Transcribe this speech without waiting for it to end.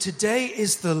Today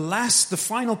is the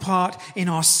final part in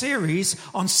our series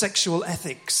on sexual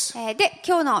ethics. で、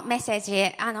今日のメッセー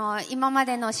ジ、今ま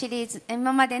でのシリーズ、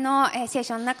今までの聖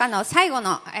書の中の最後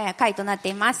の回となって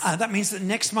います。That means that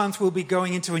next month we'll be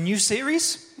going into a new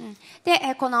series.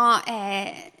 で、この、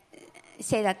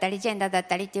性だったりジェンダーだっ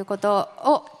たりということ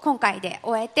を今回で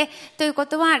終えて、というこ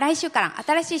とは来週から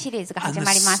新しいシリーズが始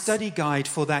まります。 And the study guide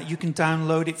for that, you can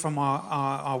download it from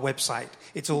our website.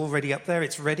 It's already up there,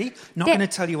 it's ready. Not going to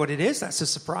tell you what it is, that's a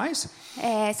surprise.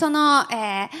 その、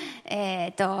メ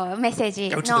ッセージ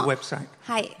の Go to the website.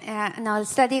 はい、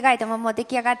スタディガイドももう出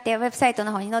来上がってウェブサイト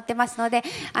の方に載ってますので、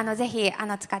ぜひ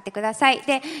使ってください。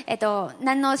で、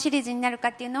何のシリーズになるか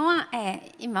っていうのは、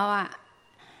今は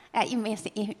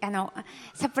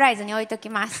サプライズに置いとき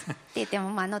ますって言って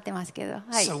も載ってますけど、は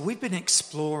い。So we've been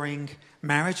exploring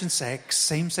marriage and sex,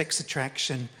 same-sex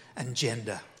attraction and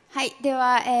gender. はい。で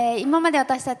は、今まで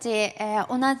私たち、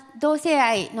同性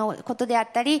愛のことであっ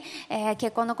たり、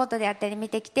結婚のことであったり見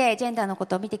てきて、ジェンダーのこ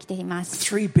とを見てきています。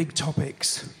Three big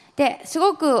topics. で、す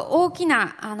ごく大き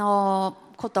な、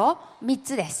こと3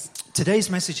つです。Today's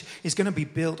message is going to be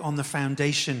built on the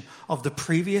foundation of the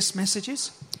previous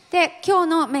messages. で、今日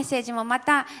のメッセージもま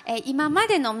た、今ま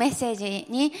でのメッセージ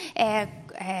に、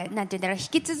なんていうんだろう、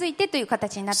引き続いてという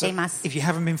形になっています。So, if you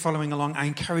haven't been following along, I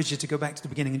encourage you to go back to the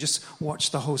beginning and just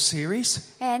watch the whole series.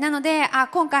 なので、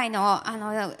今回の、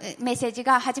メッセージ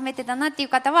が初めてだなっていう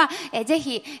方は、ぜ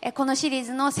ひ、このシリー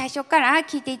ズの最初から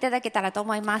聞いていただけたらと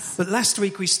思います。But last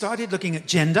week we started looking at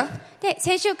gender. で、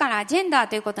先週からジェンダー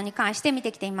ということに関して見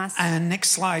てきています。And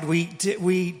next slide, we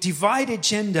divided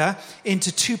gender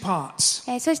into two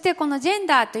parts. そしてこのジェン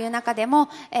ダーという中でも、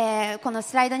この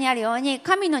スライドにあるように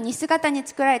神の似姿に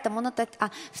作られたものと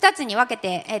2つに分け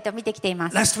て、見てきていま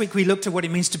す。Last week we looked at what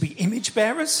it means to be image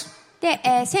bearers. で、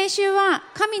先週は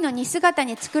神の似姿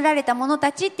に作られた者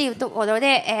たちっていうところ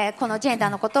で、このジェンダー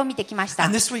のことを見てきました。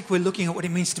And this week we're looking at what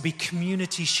it means to be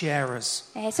community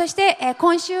sharers. そして、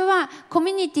今週はコ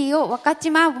ミュニティを分か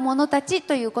ち合う者たち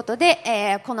ということ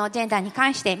で、このジェンダーに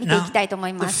関して見ていきたいと思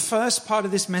います。The first part of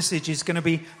this message is going to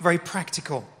be very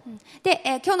practical. で、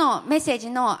今日のメッセージ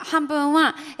の半分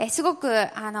は、すごく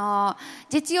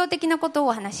実用的なことを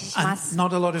お話しします。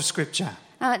And not a lot of scripture.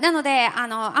 なので、あ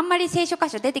んまり聖書箇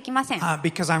所出てきません。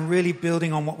Because I'm really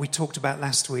building on what we talked about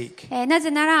last week. な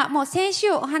ぜなら、もう先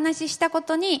週お話ししたこ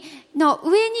との上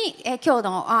に、今日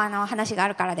の、話があ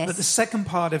るからで But the す。second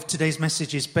part of today's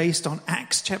message is based on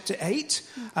Acts chapter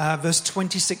 8, verse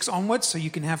 26 onwards. So you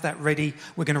can have that ready.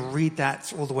 We're going to read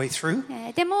that all the way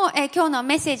through. でも、今日の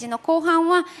メッセージの後半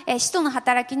は、使徒の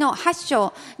働きの8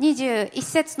章21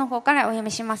節の方からお読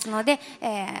みしますので、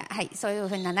はい、そういう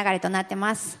ふうな流れとなって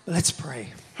ます。Let's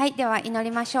pray. はい、では祈り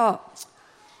ましょ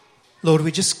う。Lord,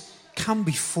 we just come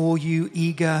before you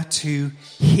eager to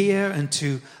hear and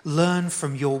to learn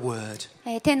from your word.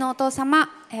 天のお父様、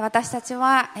私たち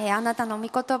はあなたの御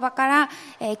言葉から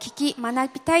聞き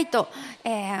学びたいと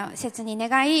切に願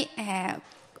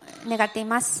ってい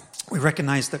ます。We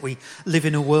recognize that we live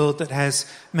in a world that has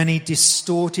many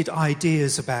distorted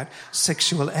ideas about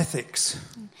sexual ethics.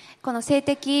 この性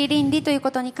的倫理という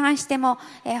ことに関しても、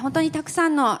本当にたくさ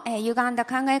んの歪んだ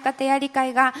考え方や理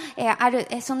解がある、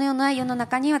そのような世の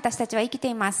中に私たちは生きて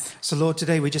います。So Lord,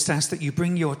 today we just ask that you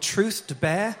bring your truth to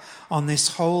bear on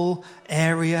this whole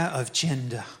area of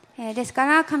gender. ですか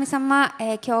ら神様、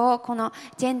今日この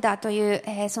ジェンダーと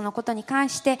いう、そのことに関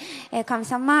して神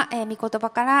様、御言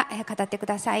葉から語ってく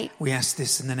ださい。We ask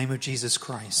this in the name of Jesus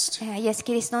Christ. イエス・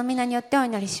キリストの皆によってお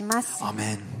祈りします。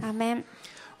 Amen. アーメン。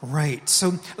 Right.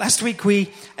 So last week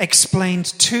we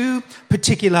explained two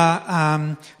particular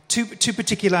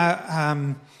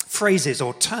phrases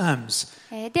or terms.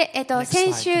 で、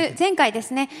先週、前回で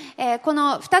すね、こ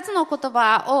の2つの言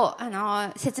葉を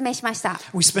説明しました。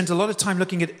We spent a lot of time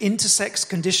looking at intersex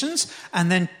conditions, and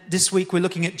then this week we're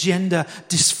looking at gender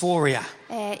dysphoria.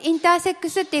 インターセック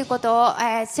スっていうことを、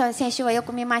先週はよ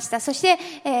く見ました。そして、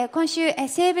今週、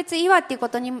性別違和っていうこ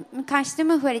とに関して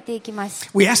も触れていきます。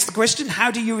We asked the question, how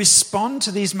do you respond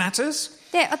to these matters?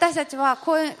 で、私たちは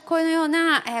このよう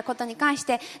なことに関し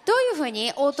てどういうふう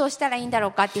に応答したらいいんだろ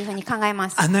うかっていうふうに考えま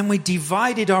す。And then we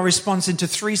divided our response into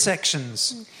three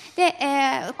sections. で、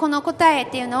この答え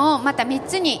っていうのをまた3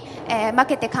つに、分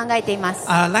けて考えています。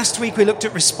Last week we looked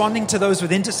at responding to those with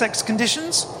intersex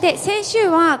conditions. で、先週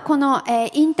はこの、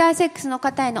インターセックスの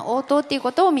方への応答っていう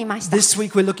ことを見ました。This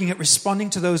week we're looking at responding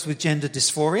to those with gender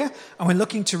dysphoria, and we're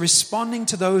looking to responding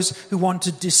to those who want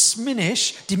to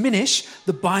diminish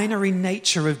the binary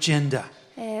nature of gender.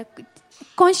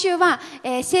 今週は、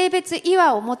性別違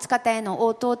和を持つ方への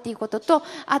応答ということと、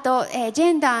あと、ジ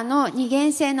ェンダーの二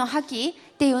元性の破棄っ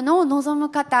っていうのを望む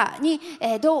方に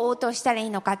どう応答したらいい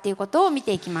のかっていうことを見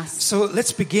ていきます。So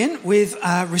let's begin with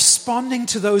responding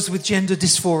to those with gender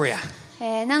dysphoria.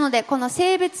 なのでこの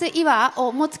性別違和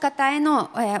を持つ方へ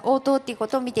の応答っていうこ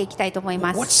とを見ていきたいと思い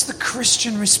ます。What's the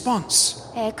Christian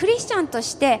response? クリスチャンと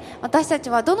して私た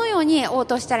ちはどのように応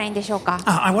答したらいいんでしょうか。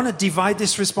I want to divide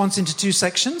this response into two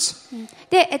sections.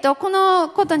 で、この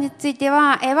ことについて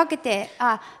は分けて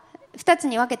2つ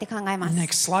に分けて考えます。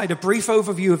Next slide, a brief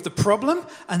overview of the problem,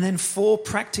 and then 4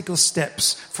 practical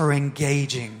steps for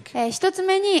engaging. 一つ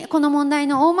目にこの問題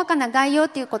の大まかな概要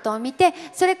ということを見て、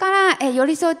それから寄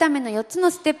り添うための4つ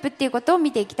のステップっていうことを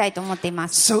見ていきたいと思っていま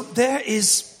す。So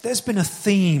there's been a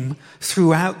theme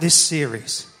throughout this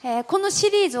series. このシ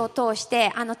リーズを通し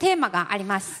てテーマがあり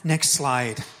ます。Next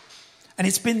slide. And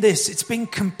it's been this. It's been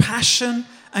compassion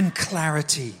and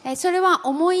clarity. それは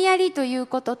思いやりという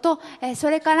ことと、そ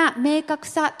れから明確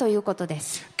さということで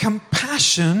す。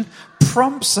Compassion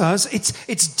prompts us. It's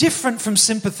different from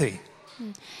sympathy.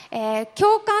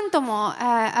 共感とも、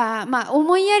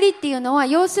思いやりっていうのは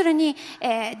要するに、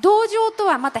同情と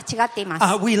はまた違っていま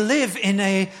す。We live in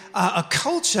a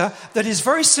culture that is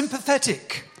very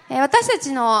sympathetic. 私た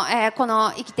ちの、こ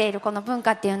の生きているこの文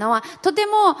化っていうのはとて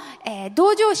も、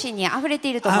同情心にあふれて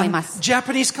いると思います。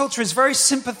Japanese culture is very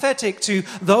sympathetic to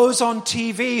those on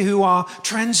TV who are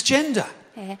transgender.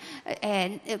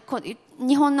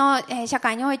 日本の社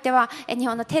会においては日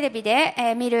本のテレビ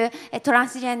で見るトラン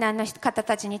スジェンダーの方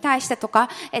たちに対してとか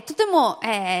とても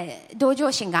同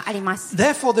情心があります。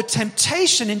Therefore, the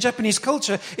temptation in Japanese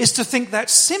culture is to think that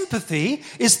sympathy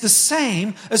is the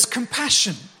same as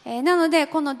compassion. なので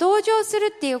この同情す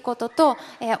るっていうことと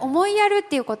思いやるっ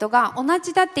ていうことが同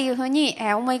じだっていうふうに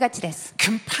思いがちです。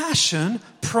Compassion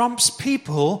prompts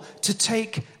people to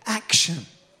take action.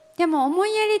 でも思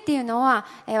いやりっていうのは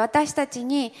私たち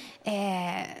に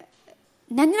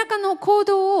何らかの行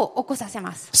動を起こさせ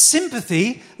ます。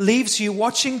Sympathy leaves you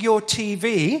watching your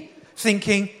TV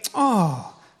thinking,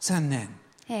 oh, 残念。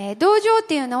同情っ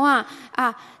ていうのは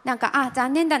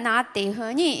残念だなっていうふ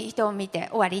うに人を見て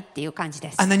終わりっていう感じ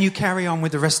です。And then you carry on with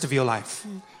the rest of your life.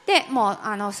 でも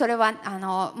うそれは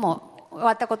もう終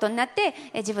わったことになって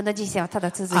自分の人生はた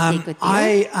だ続いていくって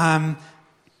いう。I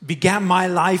began my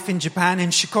life in Japan in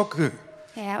Shikoku.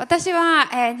 私は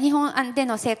日本で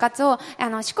の生活を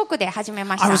四国で始め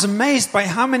ました。I was amazed by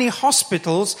how many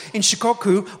hospitals in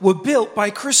Shikoku were built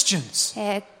by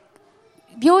Christians.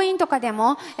 病院とかで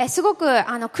もすごく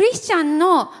クリスチャン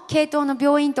の系統の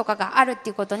病院とかがあるって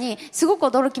いうことにすごく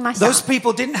驚きました。Those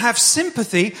people didn't have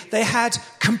sympathy, they had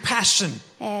compassion.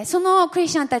 そのクリ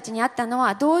スチャンたちにあったの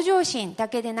は同情心だ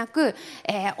けでなく、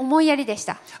思いやりでし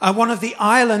た。One of the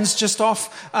islands just off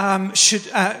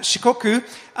Shikoku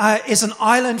is an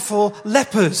island for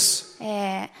lepers.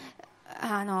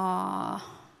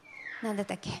 なんだっ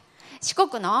たっけ？四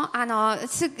国の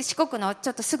ち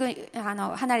ょっとすぐ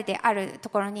離れてあると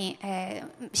ころに、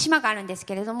島があるんです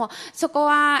けれども、そこ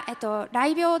は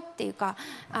雷病っていうか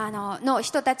の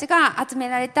人たちが集め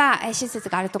られた施設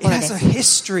があるところです。It has a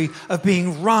history of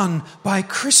being run by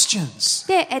Christians.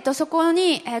 で、そこ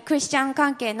にクリスチャン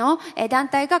関係の団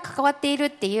体が関わっているっ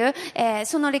ていう、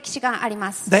その歴史があり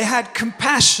ます。They had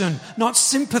compassion, not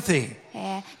sympathy.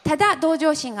 ただ同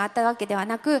情心があったわけでは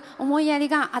なく思いやり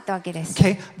があったわけです。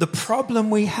Okay, the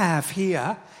problem we have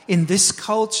here in this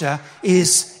culture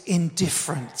is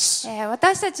indifference.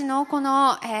 私たちのこ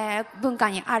の文化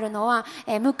にあるのは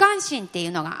無関心ってい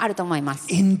うのがあると思います。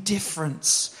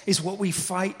Indifference is what we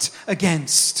fight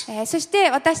against. そして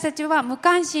私たちは無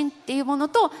関心っていうもの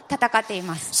と戦ってい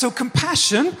ます。So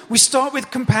compassion, we start with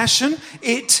compassion.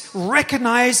 It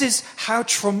recognizes how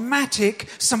traumatic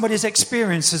somebody's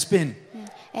experience has been.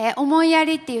 思いや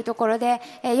りっていうところで、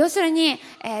要するに、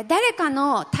誰か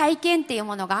の体験っていう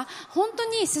ものが本当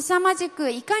に凄まじ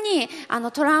くいかに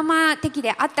トラウマ的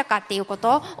であったかっていうこ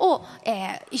とを、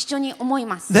一緒に思い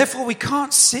ます。Therefore, we can't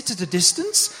sit at a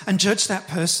distance and judge that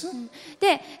person.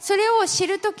 で、それを知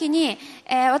るときに、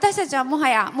私たちはもは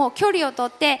やもう距離を取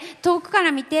って遠くか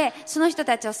ら見てその人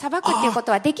たちを裁くっていうこ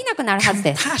とはできなくなるはず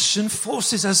です。Compassion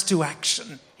forces us to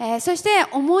action. そして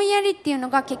思いやりっていうの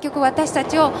が結局私た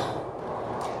ちを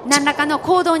何らかの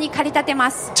行動に駆り立てま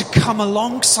す。To come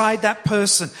alongside that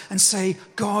person and say,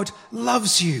 God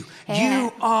loves you.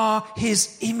 You are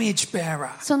his image bearer.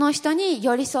 その人に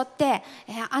寄り添って、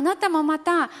あなたもま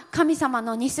た神様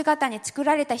の似姿に作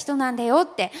られた人なんだよ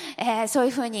って、そうい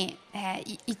うふうに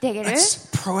言ってあげる。 That's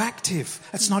proactive.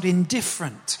 That's not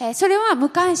indifferent. それは無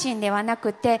関心ではな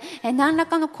くて、何ら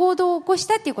かの行動を起こし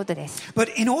たということです。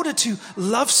But in order to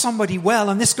love somebody well,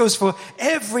 and this goes for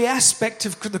every aspect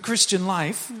of the Christian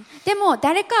life, でも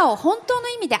誰かを本当の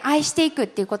意味で愛していくっ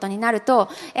ていうことになると、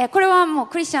これはもう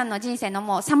クリスチャンの人生の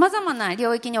もう様々な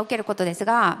領域におけることです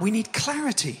が、 we need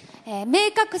clarity.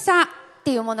 明確さっ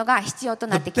ていうものが必要と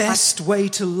なってき The ます。 best way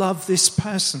to love this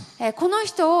person. この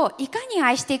人をいかに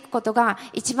愛していくことが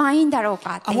一番いいんだろう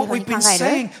かってい And う what ふうに we've 考 been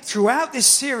える。 saying throughout this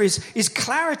series is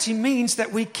clarity means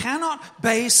that we cannot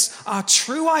base our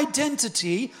true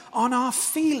identity on our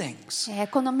feelings.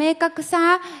 この明確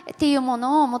さっていうも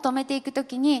のを求めていくと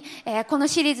きに、この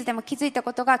シリーズでも気づいた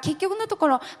ことが、結局のとこ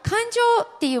ろ感情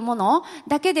っていうもの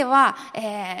だけでは、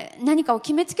何かを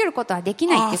決めつけることはでき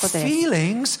ないっていう Our ことです。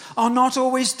 feelings are not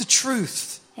always the truth.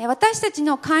 私たち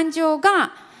の感情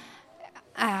が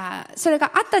それ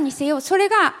があったにせよ、それ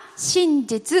が真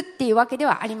実っていうわけで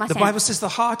はありませ The ん。 Bible says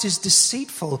the heart is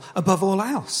deceitful above all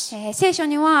else. 聖書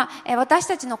には私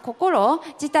たちの心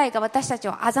自体が私たち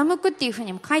を欺くっていうふう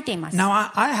にも書いています。 Now,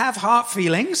 I have heart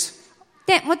feelings,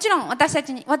 でもちろん私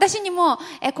にも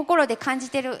心で感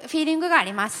じているフィーリングがあ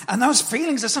ります。 and those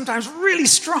feelings are sometimes really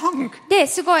strong. で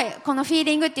すごいこのフィー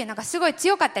リングっていうのがすごい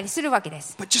強かったりするわけで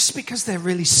す。 But just because they're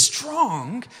really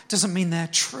strong doesn't mean they're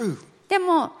true. で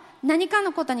も何か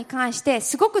のことに関して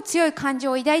すごく強い感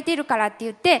情を抱いているからって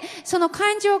言って、その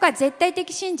感情が絶対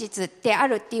的真実であ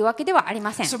るっていうわけではあり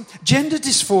ません。 So, gender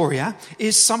dysphoria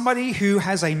is somebody who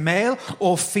has a male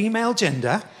or female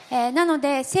gender. なの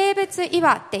で性別違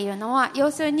和っていうのは要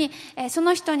するにそ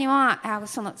の人には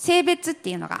その性別って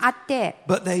いうのがあって、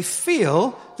 But they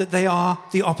feel that they are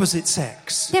the opposite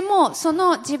sex. でもそ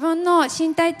の自分の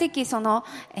身体的その、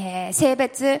性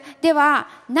別では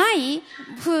ない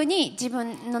風に自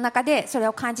分の中でそれ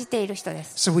を感じている人で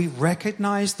す。 So we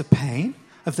recognize the pain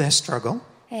of their struggle.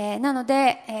 なの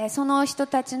で、その人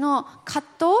たちの葛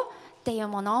藤っていう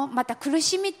もの、また苦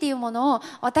しみっていうものを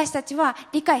私たちは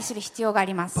理解する必要があ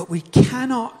ります。 But we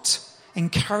cannot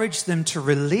encourage them to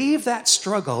relieve that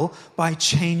struggle by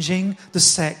changing the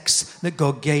sex that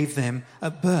God gave them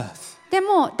at birth. で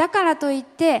もだからといっ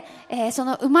て、そ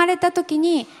の生まれた時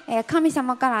に、神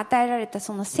様から与えられた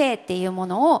その性っていうも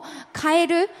のを変え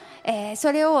る、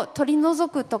それを取り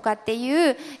除くとかってい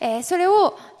う、それ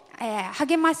を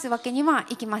励ますわけには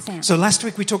いきません。 So last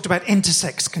week we talked about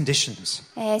intersex conditions.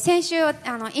 先週イ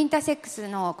ンターセックス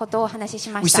のことをお話しし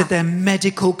ま We し said た。 they're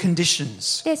medical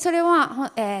conditions. でそれ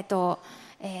は、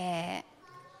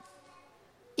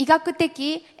医学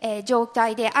的、状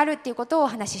態であるっていうことをお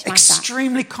話ししました。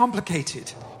 Extremely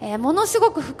complicated. ものす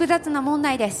ごく複雑な問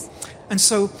題です。 And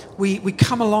so we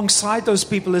come alongside those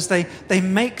people as they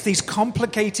make these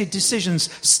complicated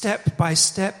decisions step by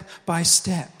step by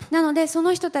step. なのでそ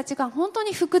の人たちが本当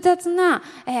に複雑な、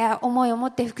思いを持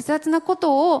って複雑なこ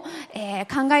とを、考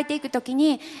えていくとき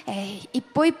に、一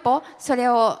歩一歩それ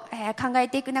を、考え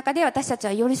ていく中で私たち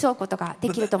は寄り添うことがで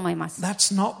きると思います。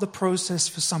 That's not the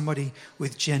process for somebody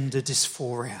with gender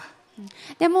dysphoria.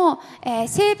 でも、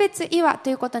性別違和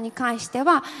ということに関して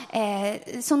は、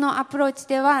そのアプローチ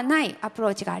ではないアプロ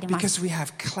ーチがあります。 Because we have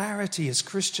clarity as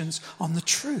Christians on the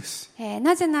truth.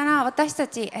 なぜなら私た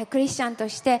ちクリスチャンと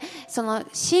してその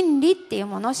真理っていう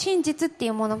もの、真実ってい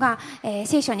うものが、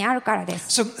聖書にあるからで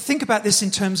す。 So think about this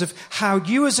in terms of how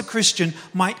you as a Christian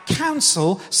might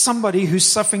counsel somebody who's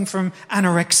suffering from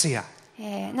anorexia.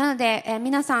 なので、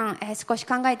皆さん、少し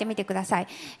考えてみてください。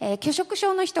拒食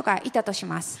症の人がいたとし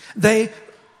ます。 They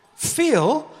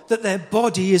feel that their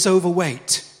body is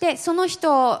overweight. でその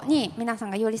人に皆さ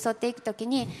んが寄り添っていくとき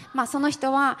に、その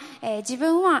人は、自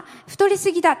分は太り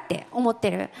すぎだって思って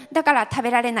る。だから食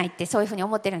べられないってそういうふうに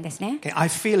思ってるんですね。Okay, I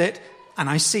feel it and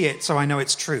I see it, so I know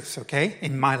it's truth, okay,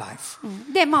 in my life.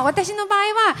 で、私の場合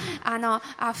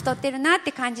は太ってるなっ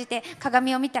て感じて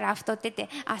鏡を見たら太ってて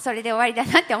それで終わりだ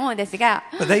なって思うんですが、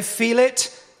 But they feel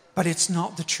it, but it's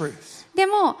not the truth. で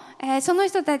も、その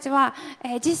人たちは、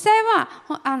実際は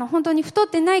本当に太っ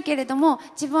てないけれども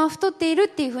自分は太っているっ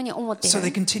ていうふうに思ってい So they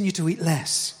る。 continue to eat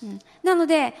less. なの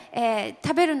で、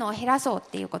食べるのを減らそうっ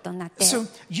ていうことになって、 So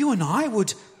you and I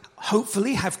would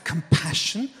hopefully have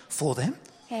compassion for them.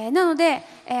 なので、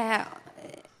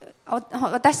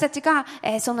私たちが、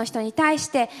その人に対し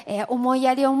て、思い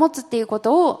やりを持つっていうこ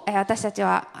とを、私たち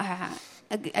は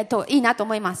いいなと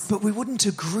思います。 But we wouldn't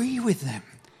agree with them.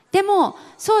 でも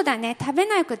そうだね、食べ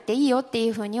なくていいよってい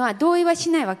うふうには同意はし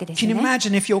ないわけです Can you ね。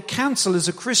 imagine if your counsel as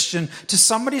a Christian to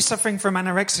somebody suffering from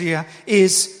anorexia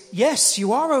is, yes,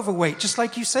 you are overweight, just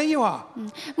like you say you are.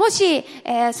 もし、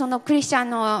そのクリスチャン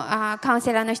のカウン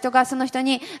セラーの人がその人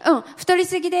に、太り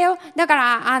すぎだよ。だか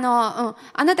ら、あ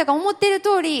なたが思っている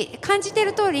通り、感じてい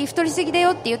る通り太りすぎだよ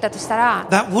って言ったとしたら、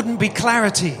That wouldn't be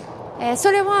clarity.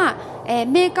 それは、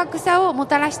明確さをも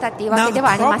たらしたっていうわ Now, け the で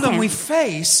はありませ problem ん。 we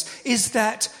face is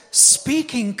that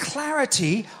speaking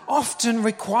clarity often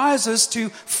requires us to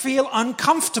feel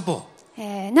uncomfortable.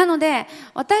 なので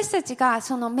私たちが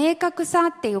その明確さ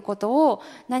っていうことを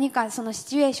何かそのシ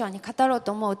チュエーションに語ろう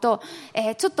と思うと、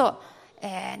ちょっと、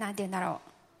なんて言うんだろ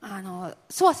う、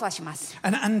そわそわします。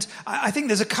And I think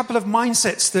there's a couple of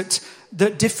mindsets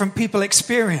that different people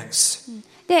experience.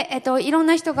 で、いろん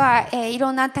な人が、い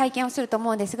ろんな体験をすると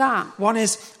思うんですが、 One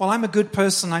is, well, I'm a good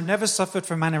person. I've never suffered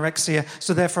from anorexia,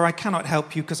 so therefore I cannot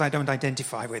help you because I don't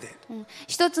identify with it.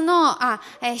 一つのア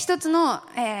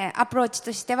プローチ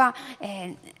としては、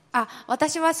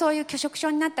私はそういう拒食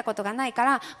症になったことがないか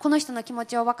らこの人の気持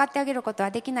ちを分かってあげること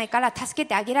はできないから助け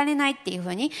てあげられないっていうふ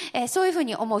うに、そういうふう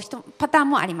に思うパターン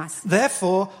もあります。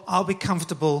 Therefore, I'll be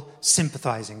comfortable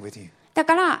sympathizing with you. だ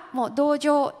からもう同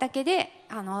情だけで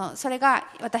それが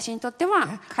私にとって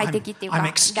は快適っていうか I'm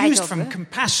大 excused 丈夫。 from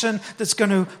compassion that's going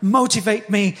to motivate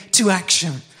me to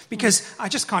action because I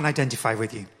just can't identify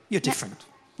with you. You're different.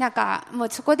 なんかもう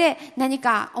そこで何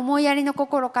か思いやりの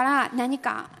心から何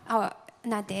か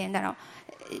なんて言うんだろ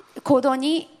う、行動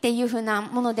にっていうふうな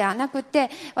ものではなくて、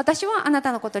私はあな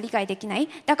たのことを理解できない、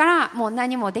だからもう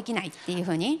何もできないっていうふ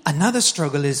うに。 Another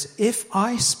struggle is if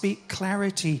I speak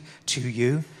clarity to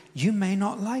you, you may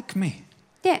not like me.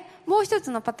 でもう一つ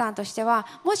のパターンとしては、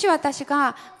もし私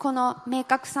がこの明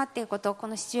確さっていうことをこ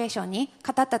のシチュエーションに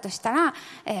語ったとしたら、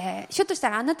ひょっとした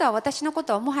らあなたは私のこ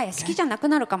とをもはや好きじゃなく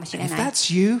なるかもしれ If ない。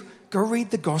 that's you, go read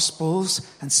the Gospels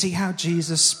and see how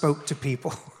Jesus spoke to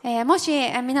people. もし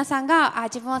皆さんが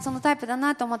自分はそのタイプだ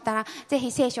なと思ったら、ぜ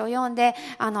ひ聖書を読んで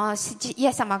イ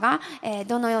エス様が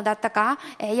どのようだったか、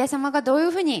イエス様がどうい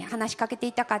うふうに話しかけて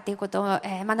いたかということを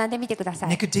学んでみてください。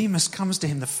 Nicodemus comes to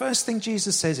him. The first thing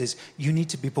Jesus says is, you need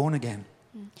to be born again.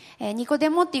 ニコ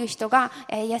デモっていう人が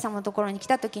イエス様のところに来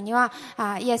た時には、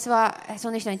イエスは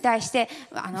その人に対して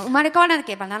生まれ変わらな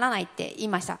ければならないって言い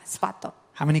ました。スパッと。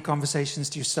 How many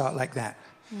conversations do you start like that?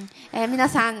 皆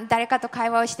さん誰かと会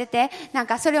話をしてて、なん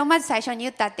かそれをまず最初に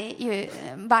言ったってい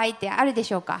う場合ってあるで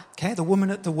しょうか。 Okay, the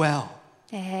woman at the well.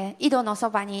 井戸のそ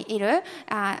ばにいる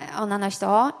女の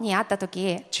人に会った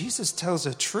時、 Jesus tells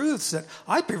her truths that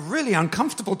I'd be really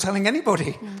uncomfortable telling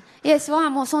anybody. イエスは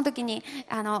もうその時に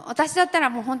私だったら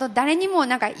もう本当誰にも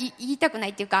なんか言いたくな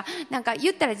いっていうか、なんか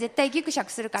言ったら絶対ギクシャ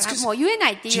クするからもう言えな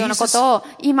いっていうようなことを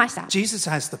言いました。 Jesus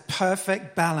has the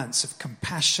perfect balance of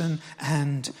compassion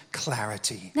and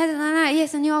clarity. なぜならイエ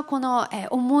スにはこの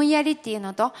思いやりっていう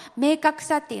のと明確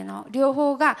さっていうの両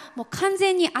方がもう完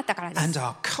全にあったからです。 And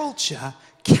our culture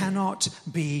cannot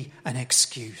be an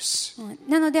excuse.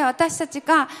 なので私たち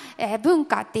が文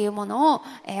化っていうものを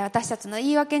私たちの言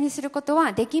い訳にすること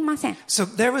はできません。 So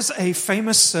there was a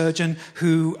famous surgeon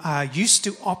who used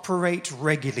to operate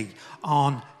regularly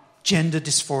on gender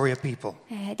dysphoria people.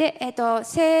 で、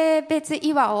性別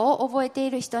違和を覚えてい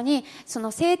る人にそ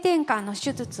の性転換の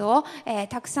手術を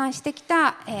たくさんしてき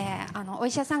たお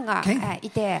医者さんがい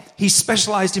て、 He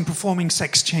specialized in performing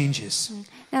sex changes.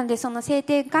 なのでその性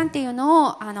転換っていうの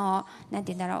をなん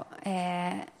て言うんだろ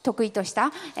う、得意とし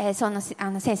た、その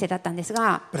先生だったんです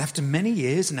が、 But after many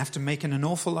years and after making an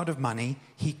awful lot of money,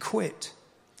 he quit.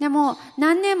 でも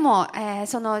何年も、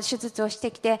その手術をし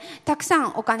てきてたくさ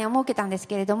んお金を儲けたんです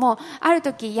けれども、ある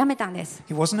時辞めたんです。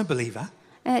 He wasn't a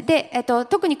believer, で、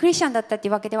特にクリスチャンだったってい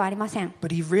うわけではありません。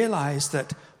 but he realized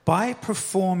that by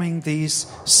performing these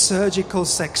surgical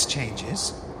sex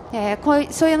changes,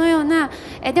 そういうのような、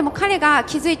でも彼が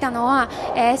気づいたのは、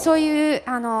そういう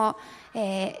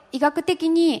医学的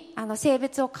に性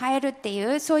別を変えるって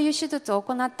いうそういう手術を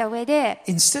行った上で、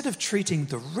 instead of treating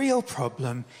the real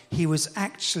problem, he was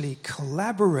actually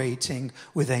collaborating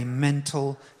with a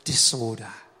mental disorder.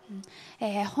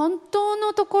 本当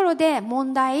のところで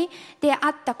問題であ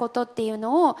ったことっていう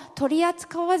のを取り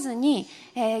扱わずに、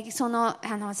その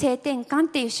性転換っ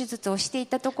ていう手術をしてい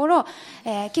たところ、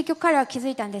結局彼は気づ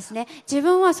いたんですね。自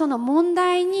分はその問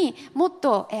題にもっ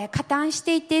と、加担し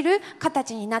ていっている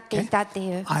形になっていたって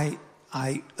いう。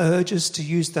I urge us to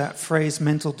use that phrase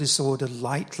mental disorder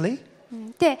lightly.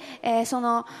 で、そ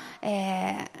の、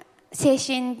精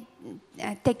神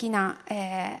的な、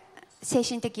精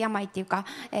神的病っていうか、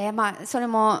それ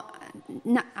も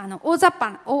大雑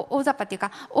把っていう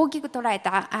か大きく捉え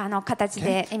た形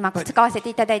で今使わせて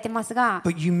いただいてますが、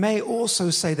But you may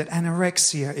also say that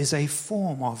anorexia is a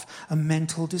form of a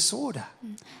mental disorder.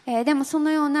 でもそ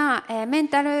のようなメン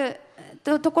タル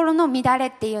ところの乱れ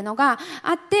っていうのが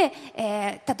あって、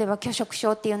例えば拒食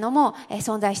症っていうのも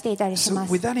存在していたりしま So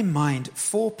す。 with that in mind,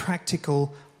 4 practical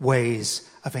ways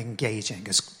of engaging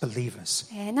as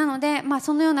believers. なので、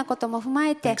そのようなことも踏ま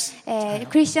えて、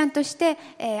クリスチャンとして、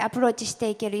アプローチして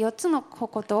いける4つの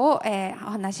ことを、お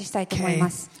話ししたいと思い Okay.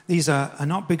 ます。These are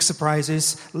not big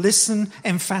surprises. Listen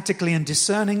emphatically and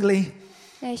discerningly.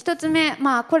 一つ目、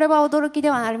これは驚きで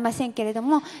はありませんけれど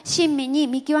も、親身に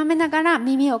見極めながら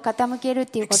耳を傾ける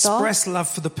ということ。Express love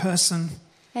for the person.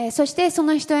 そしてそ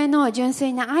の人への純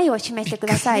粋な愛を示してく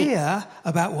ださい。 Be clear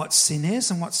about what sin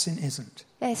is and what sin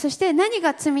isn't. そして何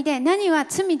が罪で何は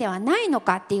罪ではないの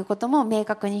かっていうことも明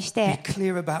確にし Be て、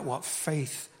 clear about what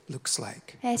faith looks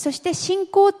like. そして信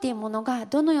仰っていうものが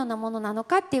どのようなものなの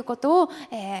かっていうことを、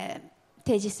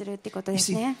提示するっていうことで You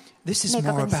す see, ね。 this is 明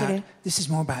more 確にす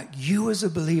る。 about you as a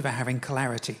believer having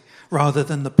clarity rather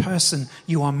than the person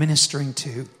you are ministering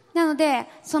to. なので、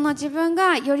その自分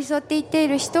が寄り添っていってい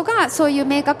る人がそういう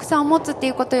明確さを持つって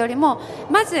いうことよりも、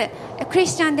まずクリ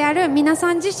スチャンである皆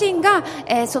さん自身が、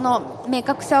その明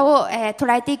確さを、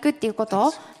捉えていくっていうこ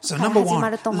とか So ら number 始ま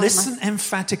one, ると思います。 listen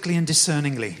emphatically and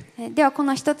discerningly. ではこ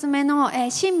の一つ目の、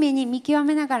親身に見極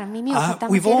めながら耳を傾け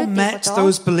る We've っていう all こ met と。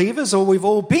 those believers, or we've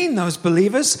all been those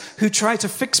believers who try to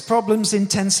fix problems in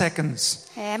 10 seconds.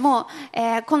 もう、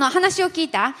この話を聞い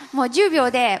たもう10秒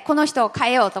でこの人を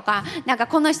変えようとか、なんか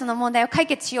この人の問題を解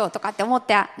決しようとかって思っ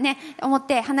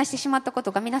て話してしまったこ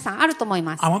とが皆さんあると思い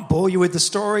ます。 I won't bore you with the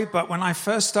story, but when I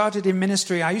first started in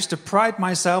ministry, I used to pride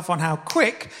myself on how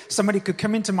quick somebody could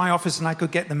come into my office and I could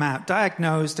get them out,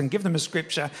 diagnosed and give them a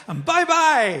scripture, and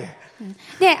bye-bye!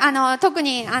 で、特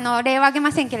に例を挙げ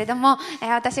ませんけれども、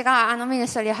私がミニ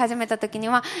ストリーを始めた時に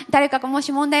は、誰かがも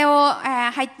し問題を、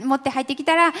持って入ってき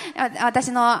たら、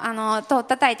私の戸を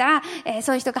叩いたら、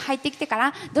そういう人が入ってきてか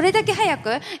ら、どれだけ早く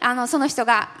その人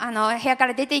が部屋か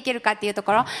ら出ていけるかっていうと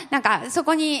ころ、なんかそ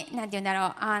こになんて言うんだ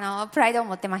ろう、プライドを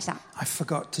持ってました。I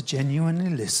forgot to genuinely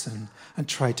listen and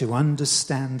try to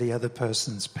understand the other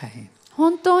person's pain.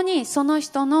 本当にその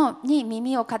人に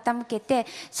耳を傾けて、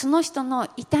その人の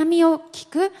痛みを聞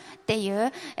くってい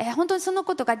う、本当にその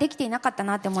ことができていなかった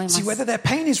なって思いま See, す。 whether their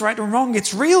pain is right or wrong,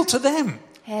 it's real to them.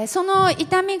 その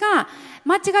痛みが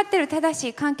間違ってる正し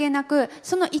い関係なく、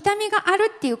その痛みがある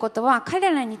っていうことは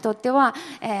彼らにとっては、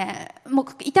もう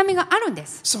痛みがあるんで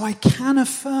す。 So I can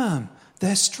affirm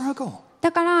their struggle.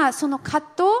 だからその葛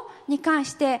藤に関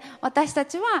して私た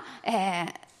ちは、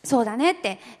そうだねっ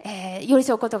て、寄り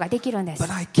添うことができるんです。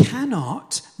 But I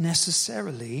cannot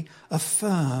necessarily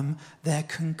affirm their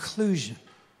conclusion.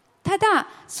 ただ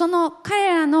その彼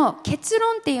らの結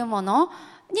論っていうもの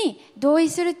に同意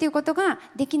するっていうことが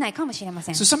できないかもしれま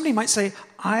せん。 So somebody might say,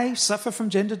 I suffer from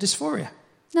gender dysphoria.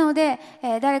 なので、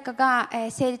誰かが、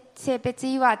性別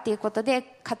違和っていうこと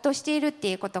で葛藤しているっ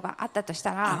ていうことがあったとした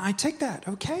And ら、 I take that,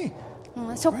 okay.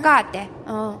 そっかって、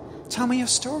Tell me your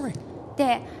story.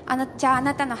 で、じゃああ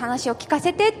なたの話を聞か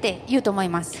せてって言うと思い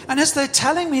ます。 And as they're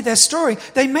telling me their story,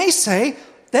 they may say,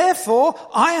 therefore,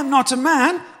 I am not a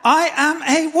man, I am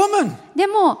a woman. で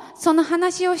もその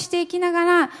話をしていきなが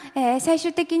ら、最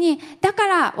終的にだか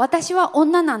ら私は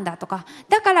女なんだとか、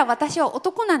だから私は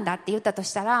男なんだって言ったと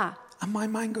したら、 And my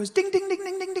mind goes ding, ding, ding,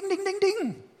 ding, ding, ding, ding, ding,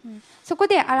 ding. そこ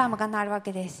でアラームが鳴るわ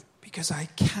けです。 Because I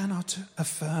cannot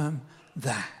affirm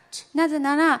that. なぜ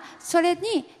ならそれ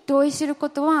に同意するこ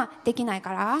とはできない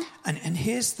から、 And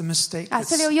here's the mistake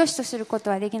それを that's, 良しとすること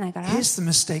はできないから。 here's the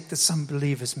mistake that some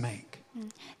believers make.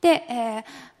 で、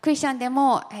クリスチャンで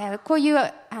も、こういう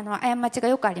過ちが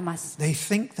よくあります。 They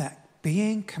think that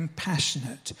being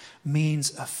compassionate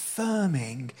means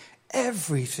affirming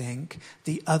everything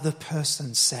the other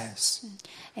person says.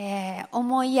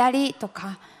 思いやりと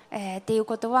か、っていう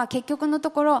ことは結局の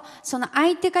ところその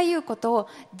相手が言うことを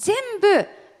全部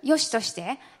良しとし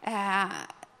て、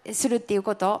するっていう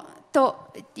こと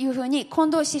というふうに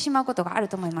混同してしまうことがある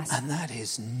と思います。 And that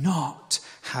is not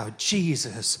how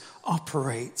Jesus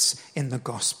operates in the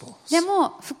Gospels. で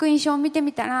も福音書を見て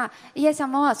みたらイエス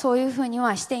様はそういうふうに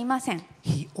はしていません。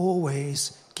 He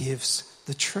always gives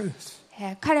the truth.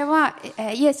 彼は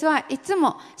イエスはいつ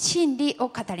も真理を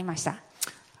語りました。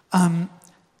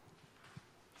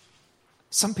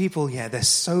Some people, they're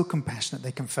so compassionate,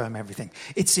 they confirm everything.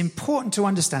 It's important to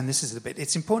understand, this is the bit,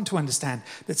 it's important to understand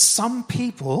that some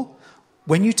people,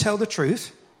 when you tell the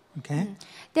truth, okay?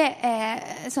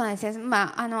 で、そうなんですよ。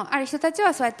ある人たち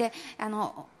はそうやって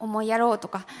思いやろうと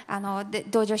かで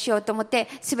同情しようと思って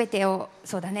全てを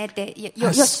そうだねって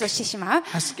よしとしてしまう。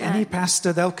Ask any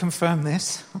pastor, they'll confirm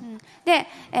this.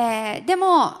 で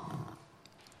も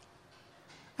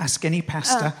Ask any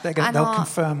pastor, they'll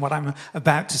confirm what I'm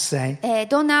about to say.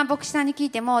 どんな牧師さんに聞い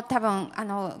ても多分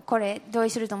これ同意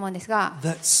すると思うんですが。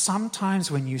That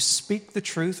sometimes when you speak the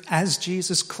truth as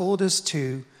Jesus called us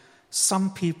to,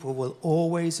 some people will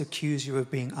always accuse you of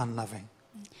being unloving.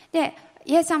 で、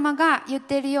イエス様が言っ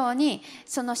ているように、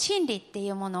その真理ってい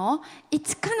うものをい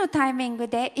つかのタイミング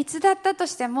でいつだったと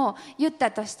しても言った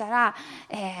としたら、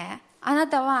あな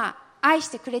たは愛し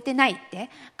てくれてないって、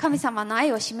神様の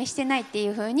愛を示してないってい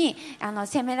うふうに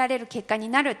責められる結果に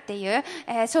なるっていう、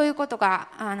そういうことが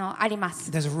ありま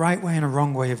す。There's a right way and a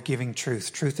wrong way of giving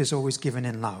truth. Truth is always given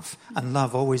in love, and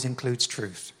love always includes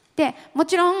truth. でも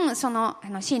ちろんその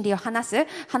真理を話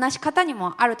し方に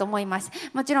もあると思います。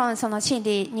もちろんその真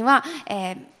理には、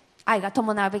愛が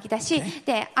伴うべきだし、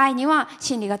で愛には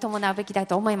真理が伴うべきだ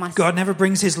と思います。 God never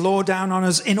brings his law down on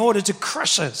us in order to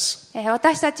crush us.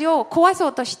 私たちを壊そ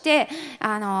うとして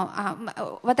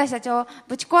私たちを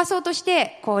ぶち壊そうとし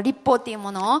て律法っていう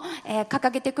ものを、掲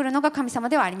げてくるのが神様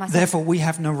ではありません。 Therefore, we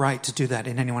have no right to do that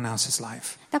in anyone else's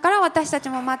life. だから私たち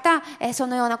もまた、そ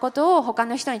のようなことを他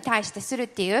の人に対してするっ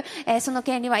ていう、その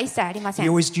権利は一切ありません。 He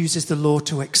always uses the law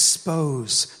to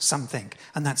expose something,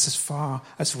 and that's as far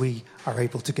as we are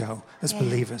able to go as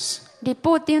believers. 律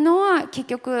法っていうのは結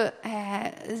局、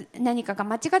何かが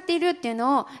間違っているっていう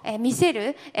のを、見せ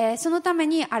る、そのため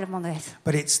にあるものです。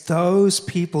 But it's those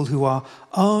people who are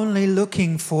only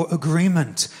looking for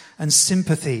agreement and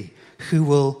sympathy who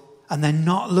will, and they're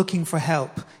not looking for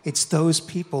help. It's those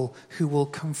people who will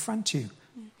confront you.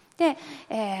 で、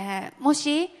も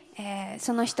し、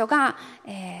その人が、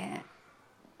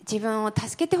自分を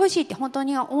助けてほしいって本当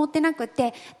に思ってなく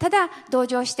て、ただ同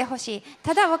情してほしい、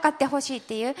ただ分かってほしいっ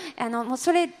ていうもう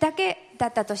それだけだ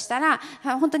ったとしたら、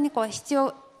本当に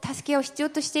助けを必要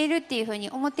としているっていうふうに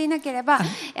思っていなければ、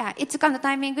いつかの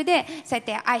タイミングでそうやっ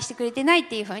て愛してくれてないっ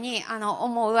ていうふうに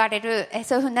思われる、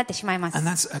そういうふうになってしまいます。 And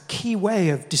that's a key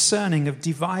way of discerning, of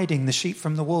dividing the sheep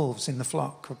from the wolves in the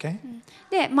flock, okay?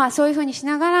 で、そういうふうにし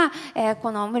ながら、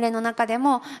この群れの中で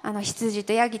も羊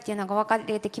とヤギっていうのが分か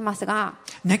れてきますが。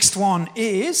 Next one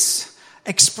is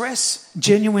express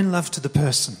genuine love to the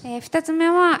person. 二つ目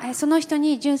はその人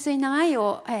に純粋な愛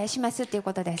を示すという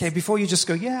ことです。 Okay, before you just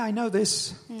go, yeah, I know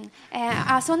this.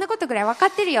 そんなことぐらい分か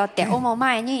ってるよって思う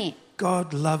前に、God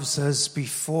loves us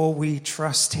before we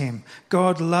trust Him.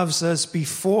 God loves us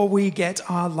before we get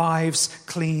our lives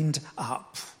cleaned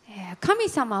up. 神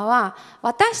様は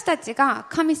私たちが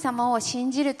神様を信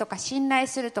じるとか信頼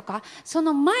するとか、そ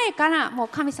の前からもう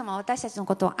神様は私たちの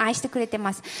ことを愛してくれて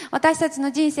ます。私たち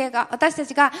の人生が、私た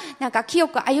ちがなんか清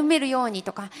く歩めるように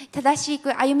とか正し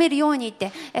く歩めるようにっ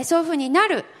て、そういうふうにな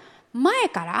る前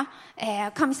か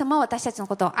ら、神様は私たちの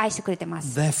ことを愛してくれてま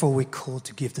す。 Therefore, we're called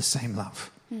to give the same love.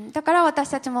 だから私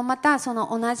たちもまたそ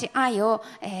の同じ愛を、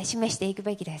示していく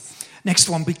べきです。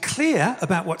 Next one, be clear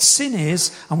about what sin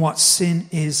is and what sin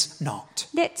is not.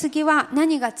 で、次は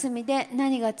何が罪で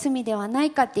何が罪ではな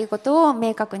いかっていうことを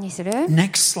明確にする。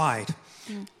 Next slide.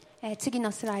 次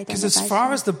のスライドお願い Because し as ま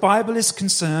far す。 as the Bible is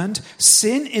concerned,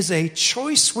 sin is a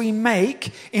choice we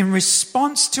make in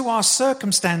response to our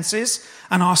circumstances,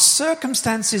 and our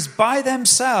circumstances by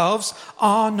themselves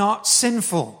are not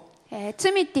sinful.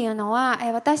 罪っていうのは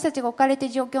私たちが置かれてい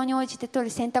る状況に応じて取る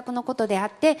選択のことであ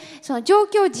って、その状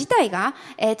況自体が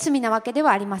罪なわけで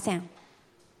はありません。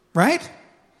 Right?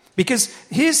 Because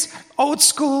here's old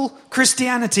school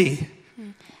Christianity.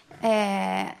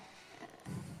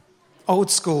 Old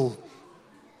school,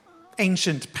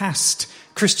 ancient, past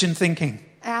Christian thinking.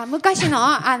 昔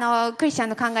のクリスチャン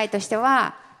の考えとして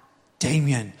は、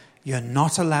Damien, you're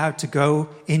not allowed to go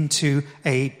into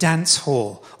a dance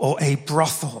hall or a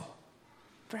brothel.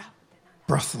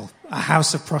 Brothel, a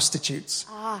house of prostitutes.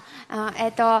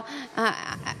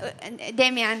 デ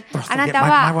ミアン、 Brothel, あな yeah, た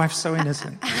my は wife's so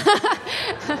innocent.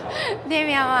 デ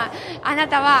ミアンはあな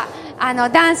たは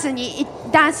ダン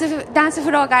スフ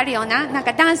ロアがあるような、なん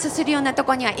かダンスするようなと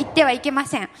ころには行ってはいけま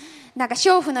せん。なんか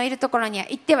娼婦のいるところには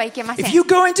行ってはいけません。 If you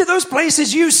go into those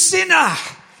places, you sinner.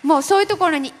 もうそういうとこ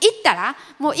ろに行ったら、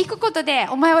もう行くことで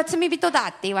お前は罪人だ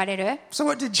って言われる。 So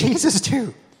what did Jesus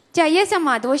do? じゃあイエス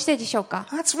様はどうしてでしょうか。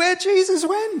 That's where Jesus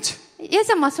went. イエス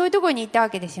様はそういうところに行ったわ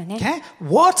けですよね。 Okay?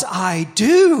 What I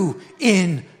do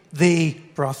in the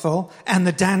brothel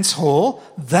and the dance hall,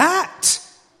 that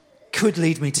could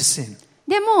lead me to sin.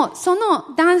 でもそ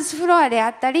のダンスフロアであ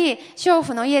ったり娼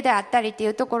婦の家であったりってい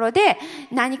うところで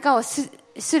何かをする、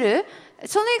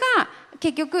それが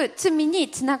結局罪に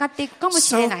つながっていくかも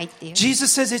しれないっていう。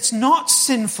Jesus says it's not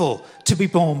sinful to be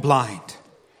born blind.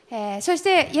 そし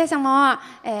てイエス様は、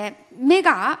目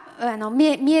が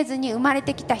見えずに生まれ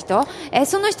てきた人、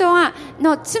その人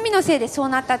の罪のせいでそう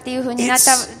なったっていうふうになっ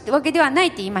たわけではないっ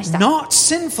て言いました。Not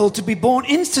sinful to be born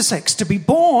intersex, to be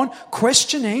born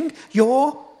questioning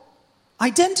your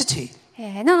identity.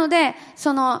 なので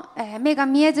その、目が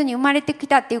見えずに生まれてき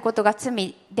たっていうことが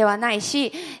罪ではない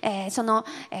し、その、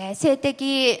性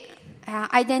的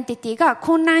アイデンティティが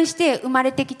混乱して生ま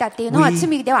れてきたっていうのは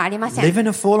罪ではありません。We live in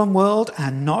a fallen world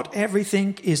and not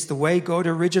everything is the way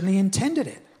God originally intended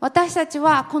it. 私たち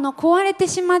はこの壊れて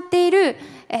しまっている、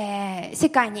世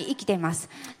界に生きています。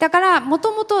だからも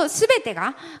ともとすべて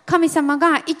が神様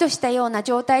が意図したような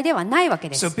状態ではないわけ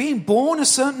です。So being born a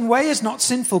certain way is not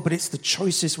sinful, but it's the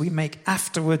choices we make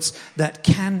afterwards that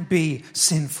can be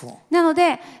sinful. なの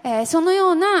で、そのよ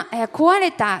うな、壊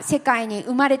れた世界に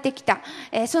生まれてきた、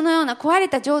そのような壊れ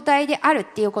た状態であるっ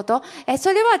ていうこと、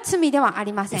それは罪ではあ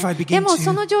りません。でも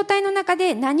その状態の中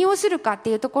で何をするかって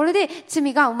いうところで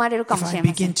罪が生まれるかもしれ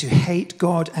ません。To hate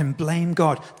God and blame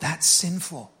God, that's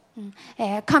sinful.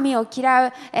 神を嫌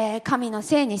う、神の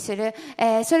せいにする、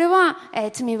それは、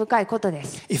罪深いことで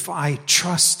す。If I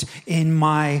trust in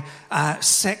my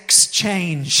sex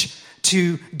change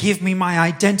to give me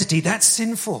my identity, that's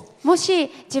sinful. も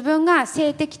し自分が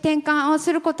性的転換を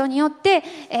することによって、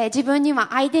自分に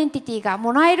はアイデンティティが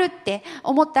もらえるって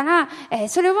思ったら、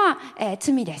それは、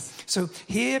罪です。So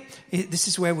here, this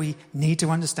is where we need to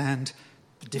understand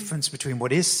the difference between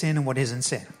what is sin and what isn't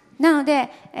sin. なので、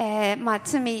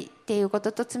罪っていうこ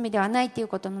とと罪ではないっていう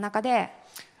ことの中で、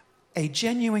A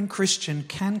genuine Christian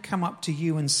can come up to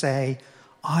you and say,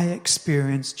 I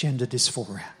experience gender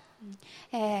dysphoria.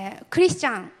 クリスチ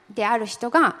ャンである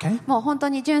人が、もう本当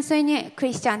に純粋にク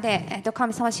リスチャンで、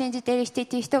神様を信じている人っ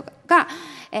ていう人が、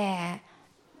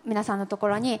皆さんのとこ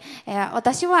ろに、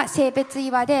私は性別違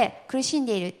和で苦しん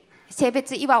でいる。性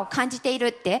別違和を感じている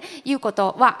っていうこ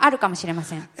とはあるかもしれま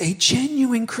せん。A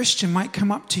genuine Christian might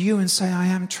come up to you and say, I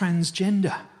am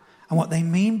transgender. And what they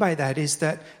mean by that is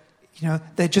that,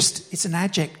 it's an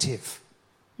adjective.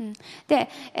 で、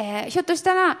ひょっとし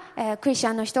たら、クリスチ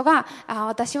ャンの人が、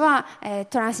私は、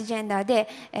トランスジェンダーで、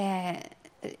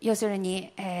要する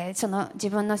に、その自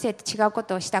分の性と違うこ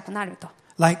とをしたくなると。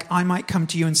Like I might come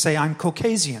to you and say, I'm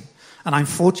Caucasian and I'm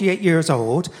 48 years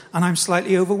old and I'm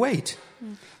slightly overweight.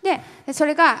 で、そ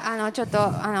れがちょっと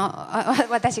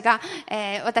私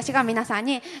が皆さん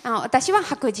に私は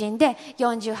白人で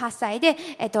48歳で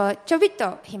ちょびっ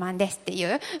と肥満ですってい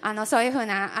うそういうふう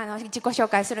な自己紹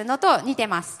介するのと似て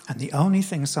ます。And the only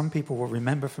thing some people will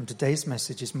remember from today's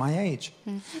message is my age.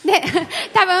 で、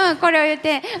多分これを言っ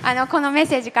てこのメッ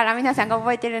セージから皆さんが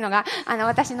覚えているのが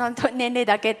私の年齢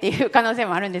だけっていう可能性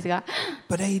もあるんですが。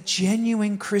But a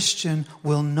genuine Christian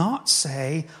will not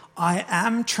say, I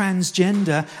am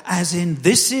transgender, as in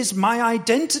this is my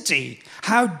identity.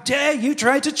 How dare you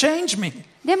try to change me?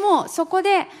 でもそこ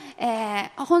で、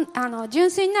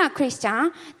純粋なクリスチャ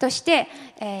ンとして、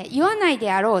言わない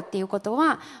であろうっていうこと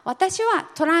は、私は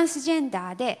トランスジェン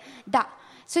ダーだ。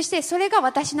そしてそれが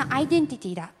私のアイデンティテ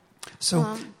ィだ。So,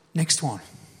 next one.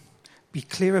 Be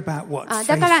clear about what faith...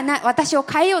 だから私を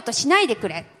変えようとしないでく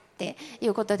れ。ってい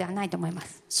うことではないと思いま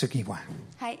す。次は、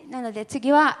はい、なので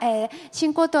次は、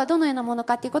信仰とはどのようなもの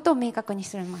かということを明確に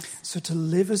します。So to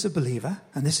live as a believer,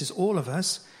 and this is all of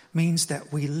us, means that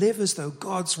we live as though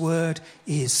God's word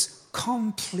is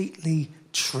completely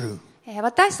true.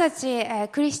 私たち、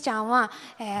クリスチャンは、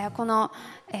この、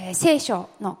聖書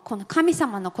のこの神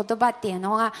様の言葉っていう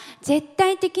のは絶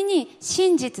対的に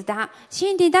真実だ、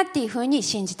真理だっていうふうに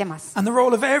信じてます。And the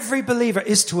role of every believer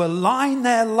is to align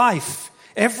their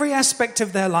life.Every aspect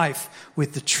of their life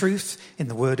with the truth in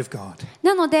the Word of God.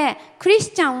 なので、クリ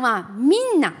スチャンはみ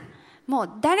んな、もう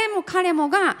誰も彼も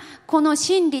がこの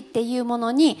真理っていうも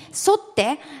のに沿っ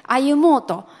て歩もう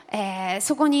と、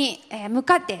そこに向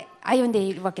かって歩んで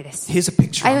いるわけです。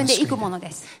歩んでいくもので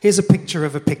す。Here's a picture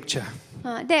of a picture.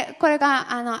 で、これが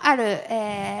ある、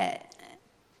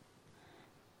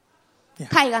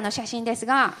絵画の写真です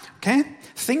が、Okay?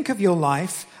 Think of your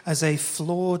life as a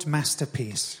flawed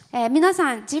masterpiece. 皆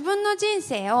さん自分の人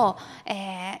生を、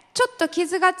ちょっと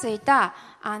傷がついた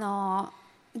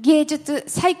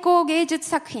最高芸術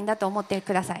作品だと思って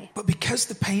ください。But because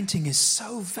the painting is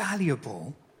so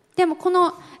valuable, でもこ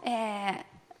の、絵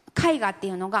画ってい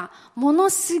うのがもの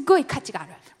すごい価値があ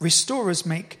る。Restorers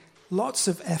make lots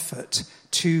of effort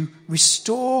to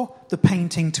restore the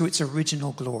painting to its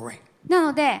original glory. な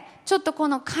のでちょっとこ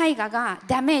の絵画が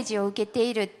ダメージを受けて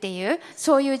いるっていう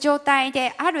そういう状態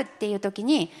であるっていう時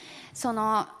にそ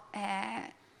の、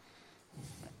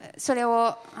それ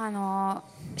を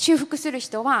修復する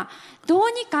人はど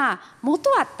うにか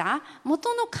元の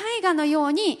絵画のよ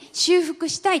うに修復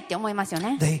したいって思いますよ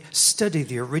ね。They study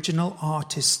the original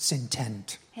artist's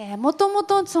intent. もとも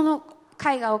とその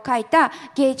絵画を描いた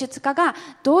芸術家が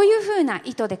どういうふうな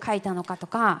意図で描いたのかと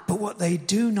か、 But what they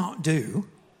do not do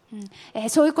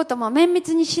そういうことも綿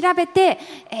密に調べて、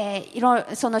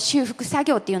その修復作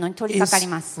業っていうのに取り掛か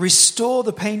ります。 is restore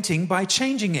the painting by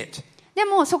changing it. で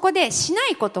もそこでしな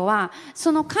いことは、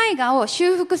その絵画を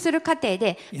修復する過程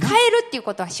で変えるっていう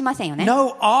ことはしませんよね。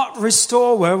No art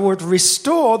restorer would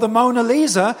restore the Mona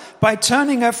Lisa by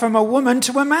turning her from a woman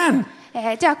to a man.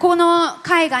 じゃあこの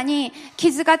絵画に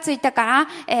傷がついたか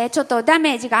ら、ちょっとダ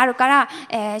メージがあるから、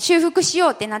修復し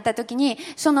ようってなった時に、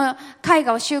その絵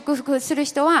画を修復する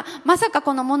人はまさか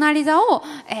このモナリザを、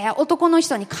男の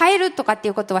人に変えるとかって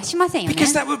いうことはしませんよね。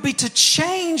 Because that would be to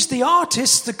change the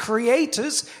artist, the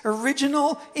creator's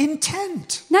original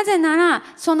intent. なぜなら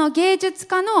その芸術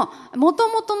家の元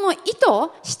々の意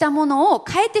図したものを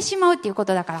変えてしまうっていうこ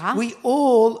とだから。 We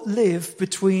all live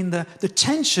between the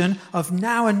tension of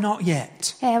now and not yet.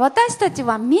 私たち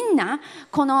はみんな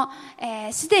この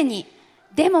すでに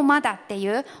でもまだってい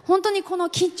う本当にこの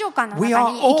緊張感の We 中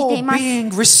are に生きてい all ます。 being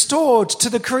restored to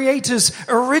the creator's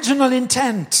original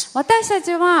intent. 私た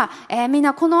ちは、みん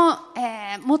なこの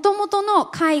元々の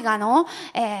絵画の、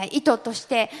意図とし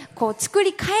てこう作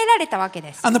り変えられたわけ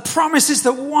です。 And the promise is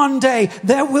that one day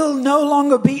there will no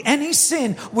longer be any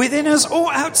sin within us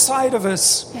or outside of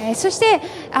us. そして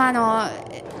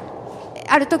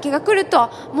ある時が来ると、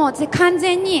もう完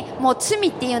全にもう罪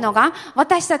っていうのが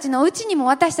私たちのうちにも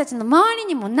私たちの周り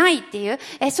にもないっていう、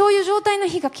そういう状態の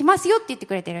日が来ますよって言って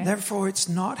くれてる。 Therefore,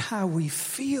 it's not how we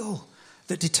feel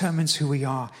that determines who we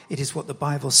are. It is what the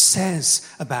Bible says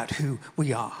about who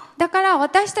we are. だから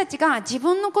私たちが自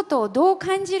分のことをどう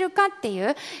感じるかってい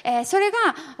う、それが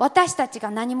私たち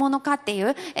が何者かってい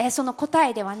う、その答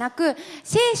えではなく、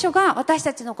聖書が私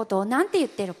たちのことを何て言っ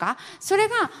ているか、それ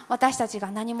が私たちが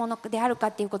何者であるか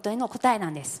っていうことへの答えな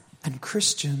んです。 And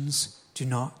Christians do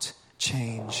not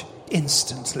change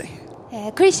instantly.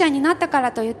 クリスチャンになったか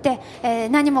らといって、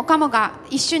何もかもが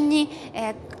一瞬に、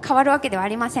変わるわけではあ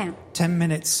りません。 10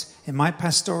 minutes in my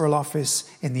pastoral office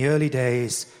in the early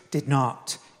days did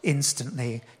not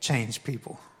instantly change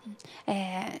people.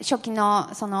 初期の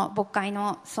その牧会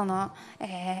のその、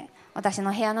私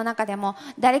の部屋の中でも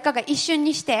誰かが一瞬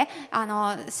にして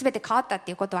全て変わったっ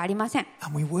ていうことはありません。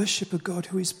 And we worship a God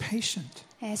who is patient.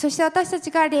 そして私た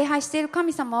ちが礼拝している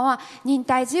神様は忍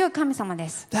耐強い神様で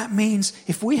す。 That means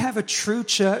if we have a true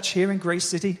church here in Grace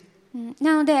City,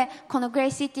 なのでこのグレ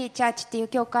イシティチャーチっていう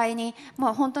教会に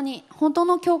もう本当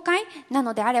の教会な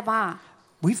のであれば、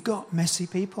 we've got messy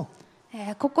people.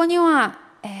 ここには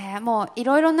もうい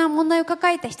ろいろな問題を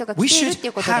抱えた人が We 来ている should ってい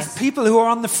うことで have す。 people who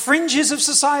are on the fringes of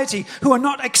society, who are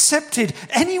not accepted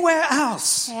anywhere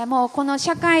else. もうこの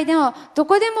社会でもど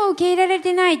こでも受け入れられ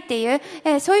てないっていう、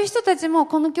そういう人たちも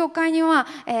この教会には、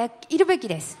いるべき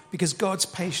です。 Because God's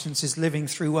patience is living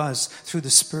through us, through the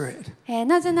Spirit.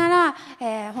 なぜなら、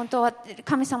本当は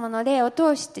神様の霊を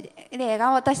通して、霊が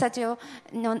私たちの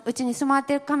うちに住まっ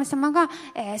ている神様が、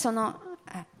その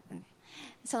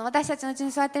私たちのうちに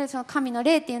座っているその神の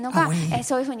霊っていうのが、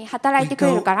そういうふうに働いてく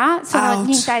れるから、その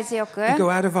忍耐強く。We go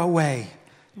out of our way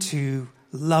to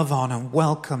love on and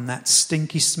welcome that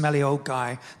stinky, smelly old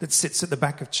guy that sits at the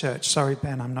back of church. Sorry,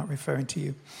 Ben, I'm not referring to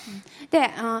you. で、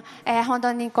本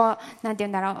当にこうなんて言う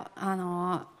んだろ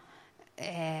う、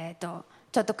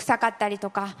ちょっと臭かったりと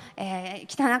か、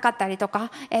汚かったりとか、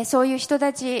そういう人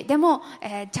たちでも、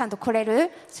ちゃんと来れ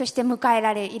る、そして迎え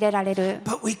入れられる。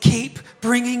 But we keep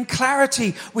bringing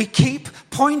clarity. We keep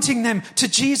pointing them to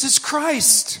Jesus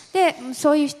Christ. で、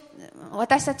そういう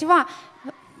私たちは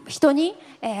人に、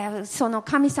その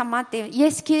神様っていうイ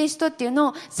エス・キリストっていうの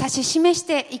を指し示し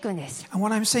ていくんです。 And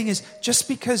what I'm saying is, just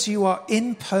because you are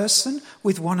in person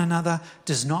with one another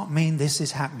does not mean this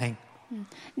is happening.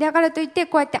 だからといって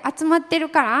こうやって集まってる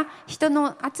から、人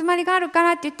の集まりがあるか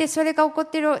らって言ってそれが起こっ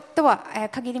ているとは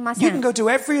限りませ You can ん。 go to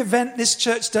every event this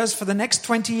church does for the next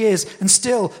 20 years and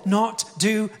still not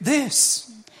do this.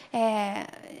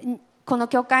 この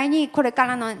教会にこれか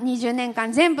らの20年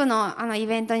間全部のイ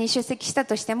ベントに出席した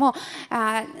としても、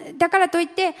だからといっ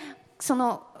てそ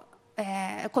の、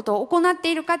ことを行っ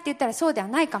ているかって言ったらそうでは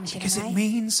ないかもしれ Because な it い。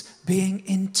 means being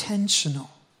intentional.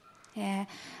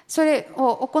 それ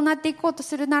を行っていこうと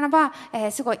するならば、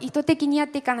すごい意図的にやっ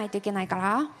ていかないといけないか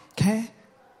ら。Okay?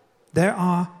 There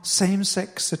are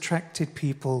same-sex attracted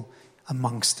people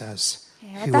amongst us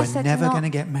who are never going to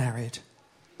get married.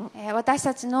 私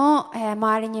たちの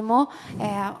周りにも、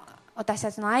私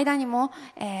たちの間にも、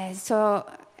そ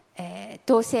う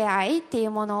同性愛ってい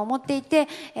うものを持っていて、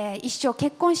一生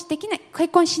結婚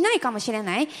しないかもしれ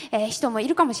ない、人もい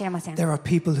るかもしれません。There are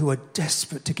people who are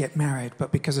desperate to get married, but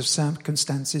because of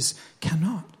circumstances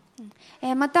cannot.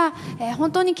 また、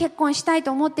本当に結婚したい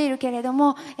と思っているけれど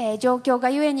も、状況が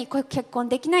ゆえに結婚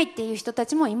できないっていう人た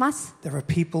ちもいます。There are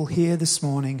people here this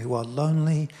morning who are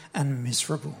lonely and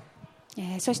miserable.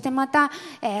 そしてまた、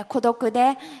孤独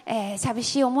で、寂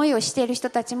しい思いをしている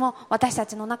人たちも私た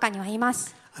ちの中にはいま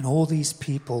す。And all these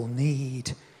people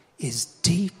need is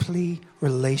deeply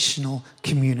relational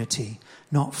community,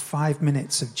 not 5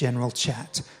 minutes of general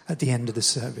chat at the end of the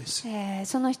service.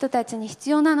 その人たちに必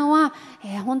要なのは、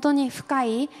本当に深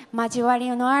い交わり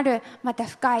のある、また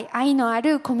深い愛のあ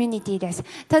るコミュニティです。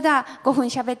ただ5分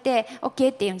喋って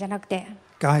OK っていうんじゃなくて。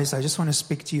Guys, I just want to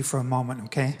speak to you for a moment,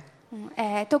 okay?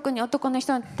 特に男の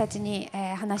人たちに、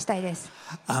話したいです。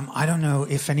I don't know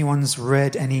if anyone's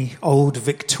read any old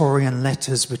Victorian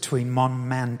letters between one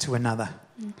man to another.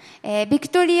 ビク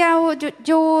トリア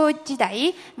女王時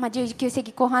代、19世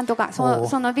紀後半とか、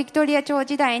そのビクトリア朝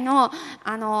時代の、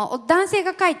男性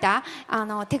が書いた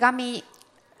手紙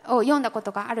を読んだこ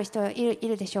とがある人い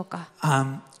るでしょうか。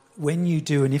When you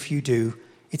do and if you do,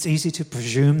 it's easy to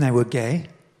presume they were gay.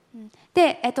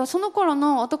 で、その頃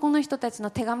の男の人たちの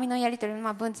手紙のやり取り、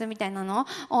文通みたいなの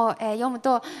を、読む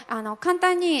と、簡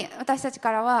単に私たち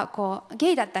からは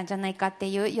ゲイだったんじゃないかって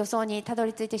いう予想にたど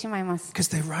り着いてしまいます。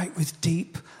Because they write with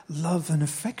deep love and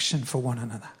affection for one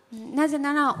another. なぜ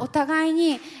ならお互い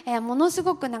に、ものす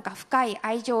ごく深い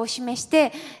愛情を示し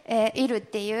て、いるっ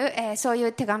ていう、そうい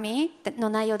う手紙の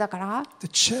内容だから。The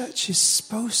church is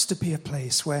supposed to be a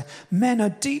place where men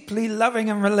are deeply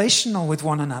loving and relational with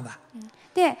one another.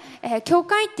 で、教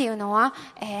会っていうのは、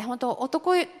本当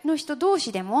男の人同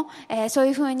士でも、そう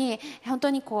いうふうに本当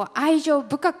に愛情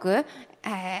深く、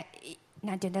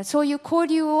なんていうんだ、そういう交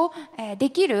流を、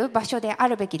できる場所であ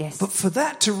るべきです。But for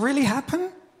that to really happen,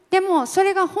 でもそ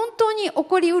れが本当に起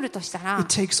こりうるとしたら、it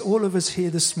takes all of us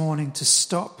here this morning to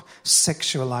stop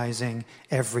sexualizing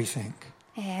everything.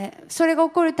 それが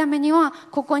起こるためには、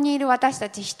ここにいる私た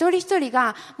ち一人一人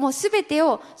がもうすべて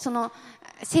をその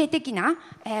性的な、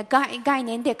概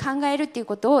念で考えるっていう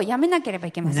ことをやめなければ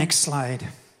いけません。Next slide.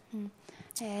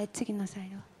 次のスライ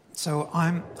ド。So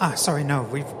sorry, no,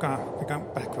 we've gone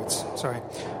backwards. Sorry.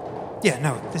 Yeah,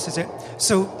 no, this is it.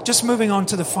 So just moving on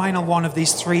to the final one of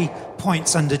these 3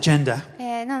 points under gender.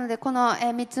 なのでこの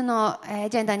3つの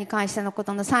ジェンダーに関してのこ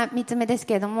との3つ目です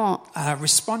けれども、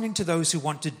responding to those who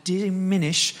want to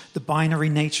diminish the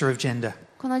binary nature of gender.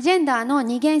 このジェンダーの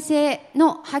二元性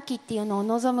の破棄っていうのを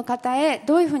望む方へ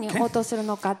どういうふうに応答する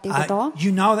のかっていうこと。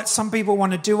You know that some people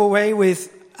want to do away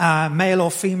with male or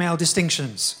female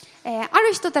distinctions. あ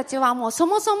る人たちはもうそ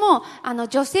もそも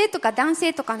女性とか男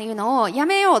性とかいうのをや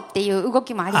めようっていう動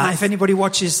きもあります。If anybody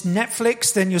watches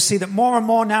Netflix, then you'll see that more and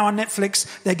more now on Netflix,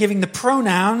 they're giving the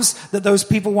pronouns that those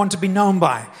people want to be known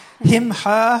by. Him,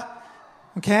 her,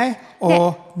 okay?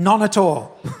 Or none at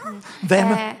all.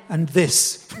 Them and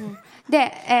this. で、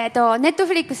ネット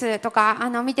フリックスとか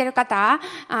見てる方、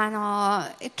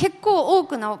結構多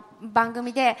くの番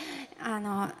組で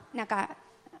なんか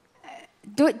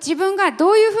自分が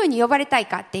どういうふうに呼ばれたい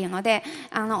かっていうので、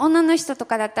女の人と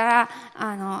かだったら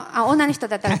女の人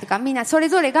だったらというか、みんなそれ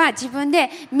ぞれが自分で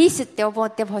ミスって思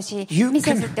ってほしい、ミ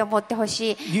セスって思ってほ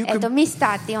しい、ミスタ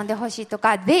ーって呼んでほしいと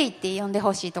か、デイって呼んで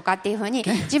ほしいとかっていうふうに、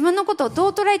自分のことをどう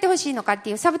捉えてほしいのかっ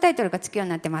ていうサブタイトルがつくように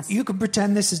なってます。You can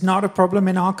pretend this is not a problem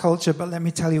in our culture, but let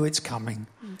me tell you, it's coming.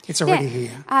 It's already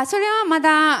here. それはま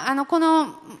だこ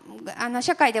の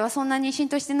社会ではそんなに浸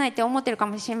透してないって思ってるか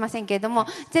もしれませんけれども、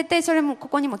絶対それもこ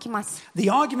こにも来ます。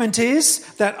The argument is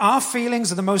that our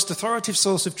feelings are the most authoritative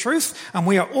source of truth, and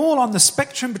we are all on the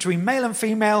spectrum between male and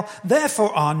female.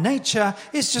 Therefore, our nature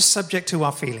is just subject to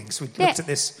our feelings. We looked at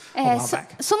this a while back.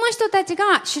 その人たち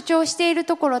が主張している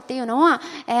ところっていうのは、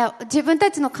自分た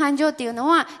ちの感情っていうの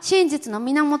は真実の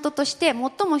源として最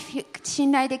も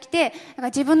信頼できて、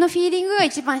自分のフィーリングが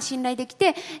一番信頼でき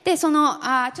て、でちょっ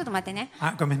と待ってね。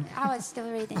ごめん。I was still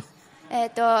reading.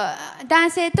 男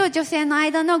性と女性の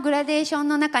間のグラデーション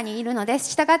の中にいるのです。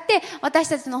したがって私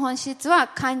たちの本質は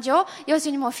感情、要す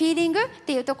るにもうフィーリングっ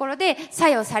ていうところで作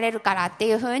用されるからって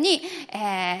いうふうに、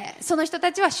その人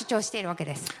たちは主張しているわけ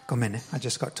です。ごめんね。I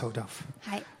just got told off.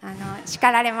 はい、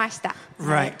叱られました。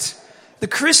Right. The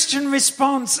Christian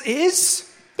response is?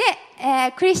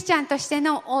 で、クリスチャンとして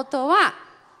の応答は、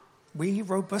We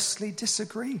robustly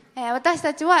disagree. 私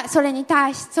たちはそれに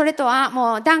対し、それとは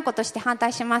もう断固として反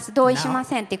対します。同意しま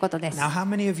せんということです。Now, how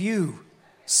many of you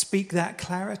speak that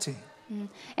clarity?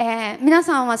 皆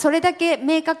さんはそれだけ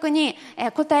明確に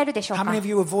答えるでしょう How か many of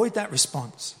you avoid that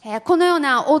response? このよう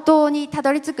な応答にた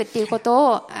どり着くっていうこ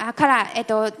とをから、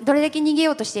どれだけ逃げ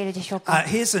ようとしているでしょうか、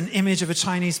Here's an image of a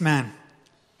Chinese man.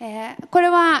 これ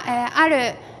は、あ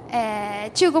る、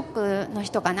中国の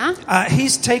人かな、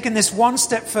He's taken this one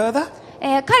step further.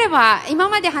 彼は今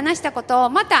まで話したことを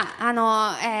また、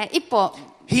一歩、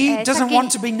He doesn't 先 want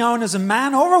to be known as a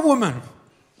man or a woman.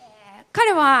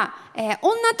 彼は、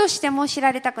女としても知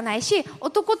られたくないし、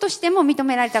男としても認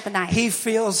められたくない。He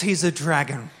feels he's a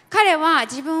dragon. 彼は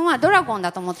自分はドラゴン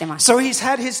だと思ってます。So he's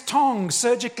had his tongue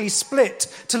surgically split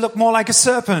to look more like a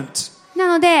serpent. な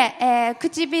ので、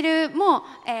唇も、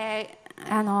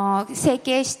整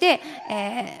形して、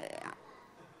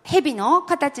蛇の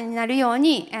形になるよう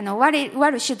に割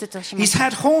る手術をしま He's した。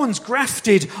 had horns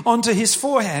grafted onto his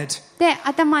forehead. で、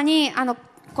頭に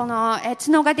この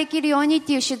角ができるようにっ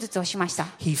ていう手術をしました。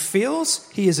He feels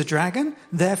he is a dragon,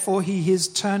 therefore he is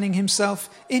turning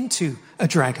himself into a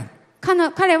dragon.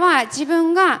 彼は自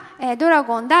分がドラ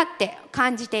ゴンだって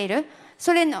感じている。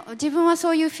自分は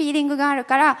そういうフィーリングがある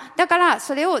から、だから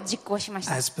それを実行しまし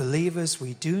た。As believers,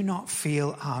 we do not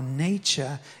feel our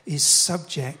nature is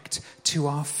subject to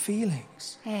our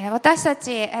feelings. 私た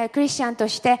ちクリスチャンと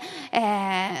して、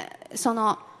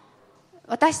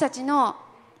私たちの、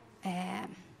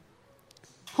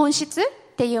本質っ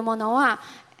ていうものは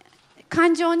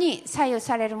感情に左右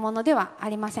されるものではあ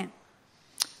りません。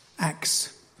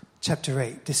Acts chapter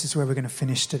 8. This is where we're going to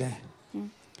finish today.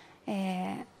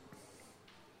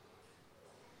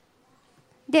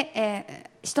 で、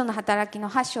使徒の働きの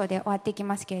8章で終わっていき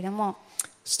ますけれども、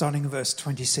 Starting verse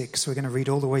 26, we're going to read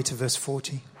all the way to verse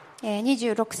 40.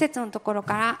 26節のところ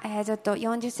から、ずっと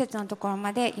40節のところ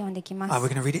まで読んでいきます。 We're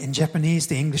going to read it in Japanese.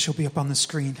 The English will be up on the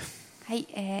screen. はい、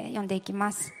読んでいき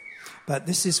ます。But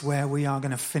this is where we are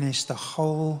going to finish the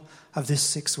whole of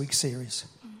this 6-week series.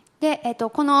 で、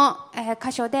この、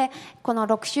箇所でこの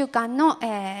6週間の、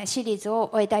シリーズを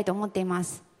終えたいと思っていま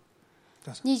す。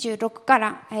26か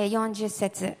ら、40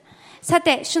節。さ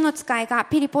て、主の使いが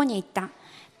ピリポに言った。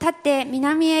立って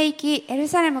南へ行き、エル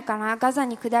サレムからガザ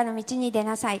に下る道に出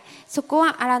なさい。そこ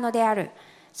は荒野である。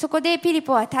そこでピリ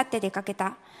ポは立って出かけ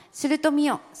た。すると見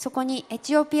よ、そこにエ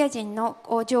チオピア人の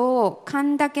女王カ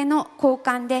ンダケの高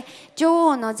官で女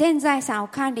王の全財産を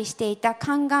管理していた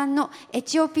宦官のエ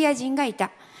チオピア人がい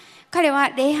た。彼は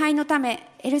礼拝のため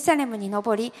エルサレムに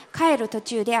登り帰る途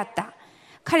中であった。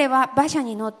彼は馬車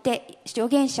に乗って預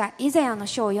言者イザヤの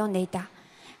書を読んでいた。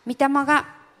御霊が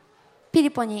ピ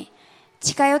リポに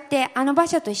近寄ってあの馬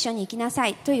車と一緒に行きなさ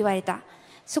いと言われた。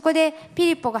そこでピ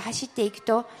リポが走っていく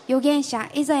と預言者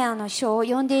イザヤの書を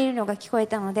読んでいるのが聞こえ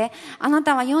たので、あな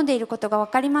たは読んでいることがわ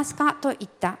かりますかと言っ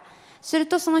た。する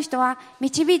とその人は、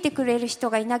導いてくれる人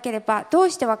がいなければどう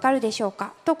してわかるでしょう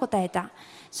かと答えた。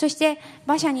そして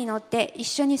馬車に乗って一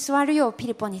緒に座るようピ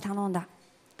リポに頼んだ。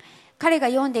彼が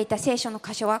読んでいた聖書の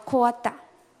箇所はこうあった。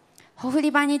ほふり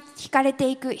場に引かれて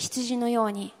いく羊のよ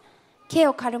うに、毛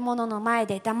を刈る者の前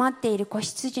で黙っている子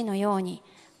羊のように、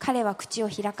彼は口を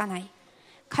開かない。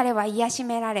彼は癒し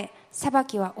められ、裁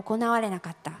きは行われなか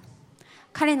った。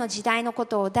彼の時代のこ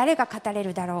とを誰が語れ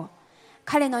るだろう。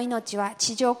彼の命は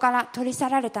地上から取り去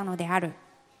られたのである。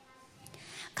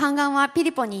宦官はピ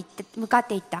リポに向かって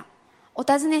言った。お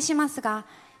尋ねしますが、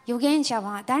預言者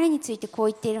は誰についてこう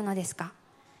言っているのですか。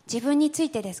自分につい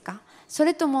てですか、そ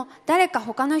れとも誰か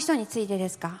他の人についてで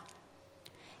すか。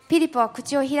ピリポは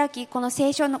口を開き、この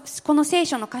聖書の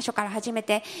箇所から始め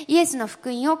てイエスの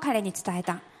福音を彼に伝え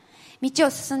た。道を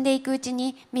進んでいくうち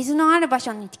に水のある場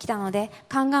所に来たので、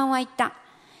宦官は言った。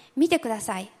見てくだ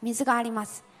さい、水がありま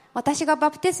す。私がバ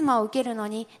プテスマを受けるの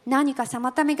に何か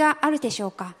妨げがあるでしょ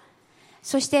うか。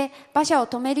そして馬車を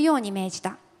止めるように命じ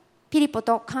た。ピリポ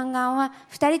と宦官は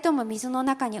二人とも水の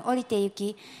中に降りて行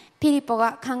き、ピリポ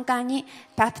が宦官に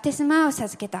バプテスマを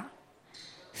授けた。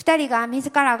二人が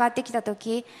水から上がってきたと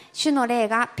き、主の霊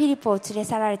がピリポを連れ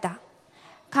去られた。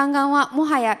宦官はも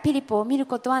はやピリポを見る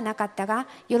ことはなかったが、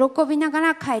喜びなが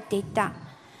ら帰っていった。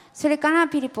それから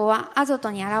ピリポはアゾ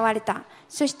トに現れた。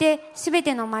そしてすべ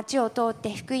ての町を通っ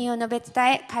て福音を述べ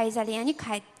伝え、カイザリアに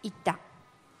帰った。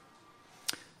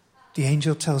The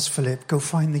angel tells Philip, go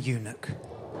find the eunuch.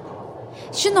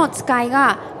 主の使い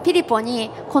がピリポに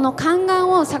この宦官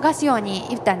を探すように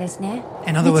言ったんですね。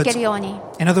見つけるように。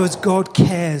In other words, God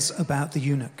cares about the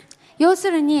eunuch. 要す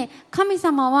るに神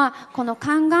様はこの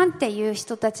宦官っていう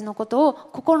人たちのことを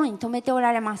心に留めてお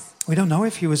られます。We don't know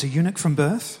if he was a eunuch from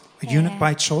birth, a eunuch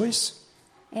by choice.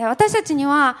 私たちに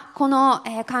はこの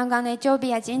宦官のエチオ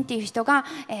ピア人っていう人が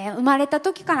生まれた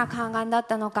時から宦官だっ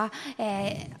たのか、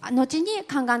後に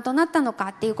宦官となったのか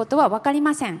っていうことは分かり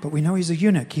ません。But we know he's a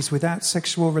eunuch. He's without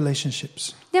sexual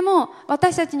relationships. でも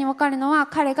私たちに分かるのは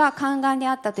彼が宦官で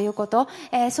あったということ、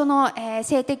その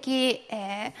性的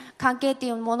関係って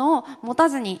いうものを持た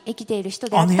ずに生きている人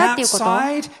であったっていうこと。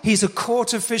 On the outside, he's a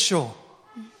court official.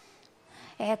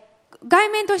 外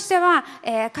面としては、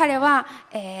彼は、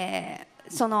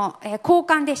その高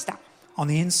官でした。On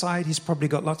the inside, he's probably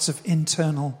got lots of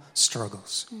internal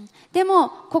struggles. でも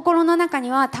心の中に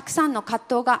はたくさんの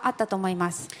葛藤があったと思いま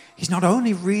す。 He's not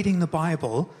only reading the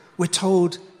Bible, we're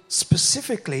told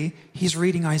specifically he's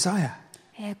reading Isaiah.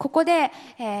 ここで、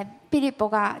ピリポ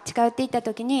が近寄っていった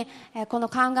時に、この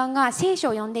宦官が聖書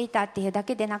を読んでいたっていうだ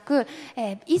けでなく、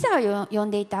イザヤを読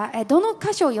んでいた、どの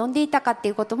箇所を読んでいたかって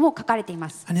いうことも書かれていま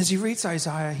す。 And as he reads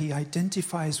Isaiah, he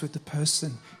identifies with the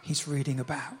person he's reading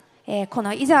about. こ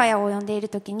のイザヤを読んでいる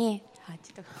時に、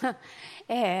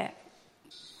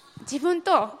自分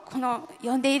とこの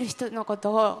読んでいる人のこ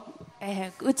とを、映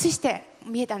して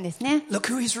見えたんですね。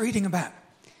 Look who he's reading about.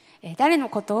 誰の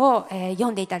ことを、読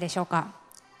んでいたでしょうか。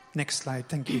 Next slide,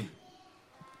 thank you.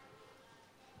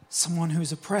 Someone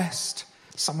who's oppressed,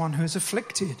 someone who's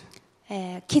afflicted.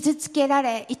 傷つけら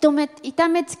れ、痛め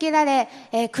つけられ、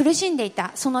苦しんでい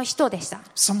たその人でした。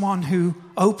 Someone who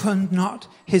opened not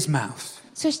his mouth.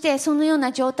 そしてそのよう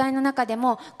な状態の中で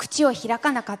も口を開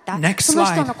かなかった Next その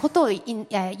人のことを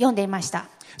読んでいました。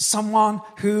 Someone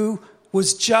who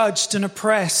was judged and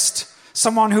oppressed.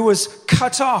 Someone who was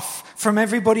cut off from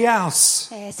everybody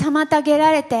else. 妨げ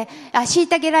られて、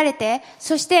虐げられて、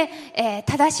そして、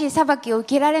正しい裁きを受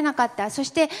けられなかった。そし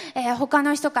て、他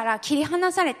の人から切り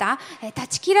離された、断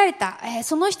ち切られた、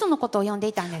その人のことを読んで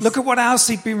いたんです。 Look at what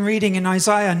else he'd been reading in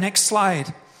Isaiah. Next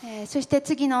slide. そして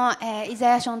次の、イザ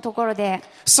ヤ書のところで、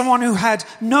 Someone who had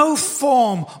no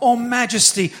form or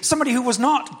majesty. Somebody who was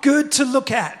not good to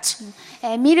look at.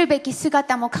 見るべき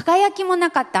姿も輝きもな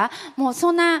かった。もう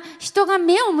そんな人が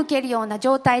目を向けるような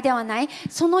状態ではない。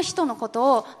その人のこ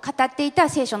とを語っていた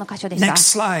聖書の箇所でした。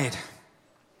 Next slide.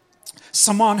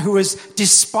 Someone who was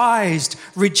despised,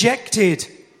 rejected.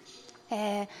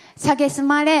 蔑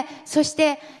まれ、そし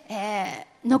て、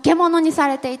のけ者にさ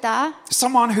れていた。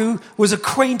 Someone who was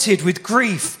acquainted with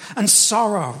grief and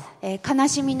sorrow. 悲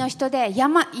しみの人で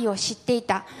病を知ってい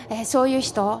た。そういう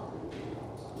人。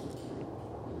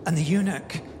 And the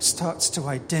eunuch starts to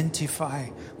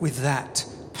identify with that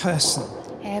person.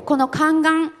 この宦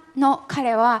官の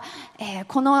彼は、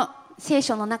この聖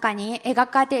書の中に描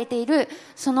かれている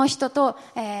その人と、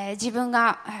自分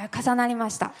が重なりま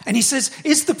した。 And he says,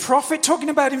 is the prophet talking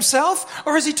about himself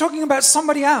or is he talking about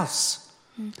somebody else?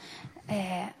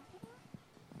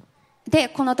 で、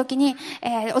この時に、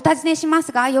お尋ねしま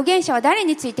すが、預言者は誰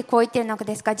についてこう言っているの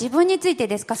ですか？自分について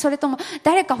ですか？それとも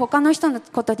誰か他の人の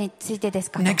ことについてです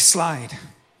か？ Next slide.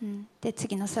 で、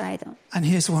次のスライド。 And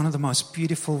here's one of the most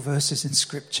beautiful verses in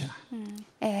Scripture.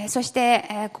 そし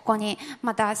て、ここに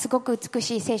またすごく美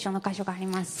しい聖書の箇所があり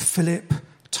ます。 Philip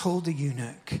told the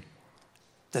eunuch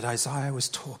that Isaiah was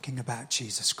talking about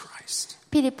Jesus Christ.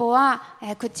 ピリポは、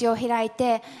口を開い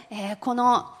て、こ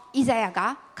のイザヤ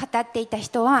が語っていた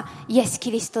人はイエス・キ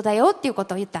リストだよっていうこ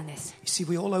とを言ったんです。 You see,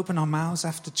 we all open our mouths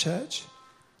after church.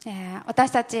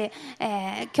 私たち、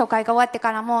教会が終わって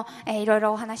からも、いろい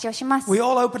ろお話をします。 We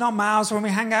all open our mouths when we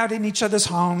hang out in each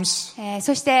other's homes.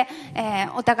 そして、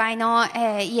お互いの、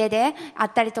家で会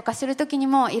ったりとかするときに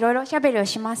もいろいろしゃべりを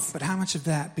します。 But how much of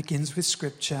that begins with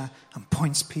Scripture and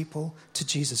points people to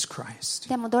Jesus Christ?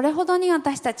 でもどれほどに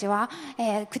私たちは、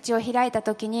口を開いた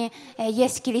ときに、イエ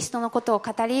ス・キリストのことを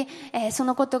語り、そ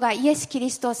のことがイエス・キ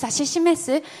リストを指し示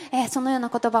す、そのような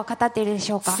言葉を語っているで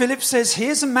しょうか。 Philip says,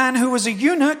 here's a man who was a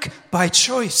eunuch by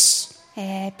choice.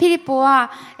 ピリポ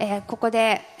は、ここ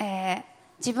で、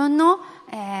自分の、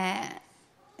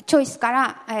チョイスか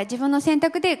ら、自分の選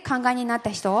択で宦官になった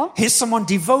人、 Here's someone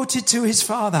devoted to his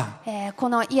father. こ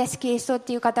のイエス・キリストっ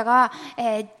ていう方が、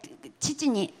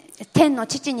天の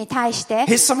父に対して、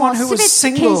 Here's someone who was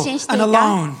全て献身してい single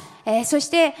and た。そし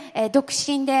て、独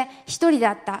身で一人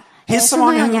だった。 Here's そ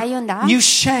の someone ように who 歩んだ。 knew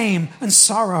shame and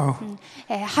sorrow.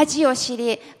 恥を知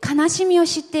り、悲しみを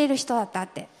知っている人だったっ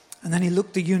て。And then he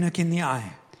looked the eunuch in the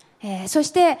eye. そし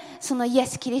てそのイエ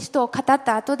ス・キリストを語っ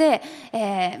た後で、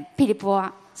ピリポ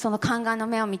はその宦官の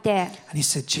目を見て、 And he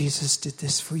said, Jesus did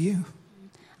this for you.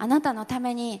 あなたのた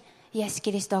めにイエス・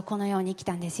キリストはこのように来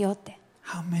たんですよって。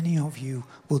How many of you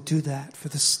will do that for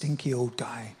the stinky old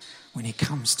guy when he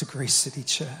comes to Grace City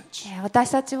Church? 私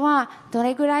たちはど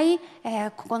れぐらい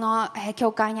ここの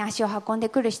教会に足を運んで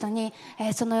くる人に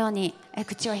そのように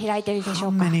口を開いているでしょ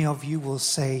How うか。 many of you will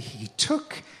say he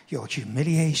took your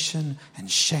humiliation and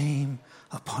shame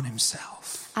upon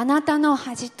himself? あなたの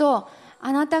恥と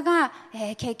あなたが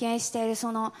経験している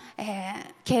その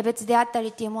軽蔑であったり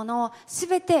っていうものをす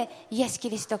べてイエス・キ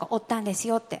リストが負ったんです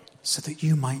よって。 So that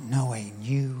you might know a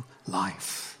new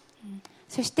life.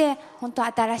 そして本当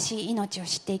新しい命を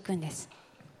知っていくんです。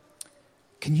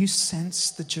 Can you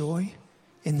sense the joy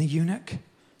in the eunuch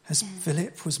as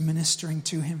Philip was ministering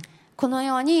to him? この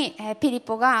ようにピリ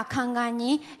ポが宦官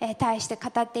に対して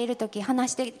語っているとき、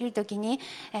話しているときに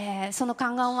その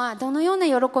宦官はどのような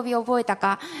喜びを覚えた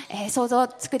か想像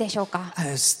つくでしょうか。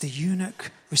 As the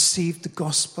eunuch received the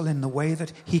gospel in the way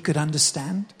that he could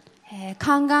understand,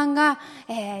 宦官が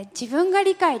自分が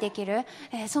理解できる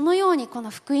そのようにこの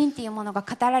福音というものが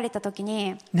語られたとき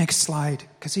に、 next slide,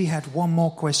 because he had one more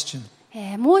question.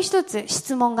 もう一つ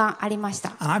質問がありまし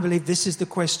た。 And I believe this is the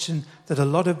question that a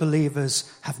lot of believers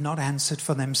have not answered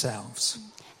for themselves.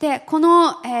 でこ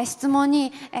の質問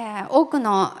に多く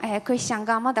のクリスチャン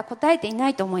がまだ答えていな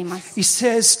いと思います。 He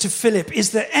says to Philip,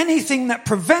 is there anything that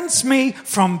prevents me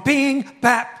from being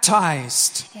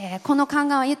baptized? この宦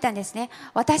官は言ったんですね。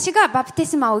私がバプテ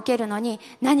スマを受けるのに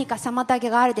何か妨げ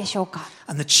があるでしょうか。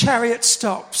 And the chariot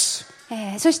stops.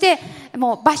 そして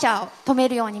もう馬車を止め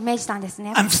るように命じたんです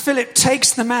ね。 And Philip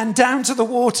takes the man down to the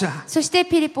water. そして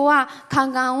ピリポは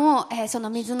宦官をその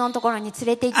水のところに連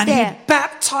れて行っ And he て、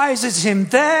 baptizes him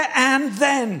there and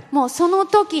then. もうその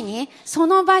時にそ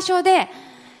の場所で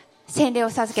洗礼を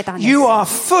授けたんです。 You are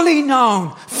fully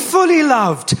known, fully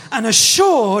loved, and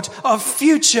assured of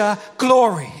future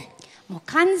glory. もう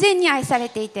完全に愛され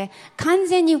ていて、完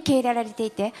全に受け入れられて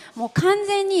いて、もう完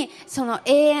全にその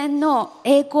永遠の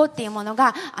栄光っていうもの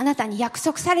があなたに約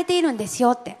束されているんです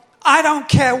よって。I don't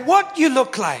care what you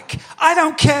look like. I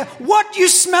don't care what you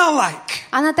smell like.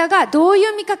 あなたがどうい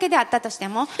う見かけであったとして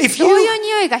も、 If ど you- ういう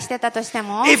匂いがしてたとして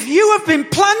も、 If you have been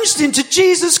plunged into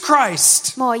Jesus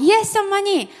Christ, もうイエス様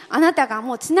にあなたが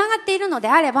もうつながっているので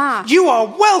あれば、 you are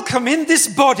welcome in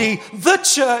this body, the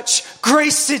church, Grace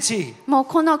City. もう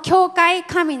この教会、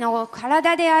神の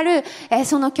体である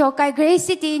その教会グレイス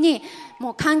シティに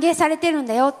もう歓迎されてるん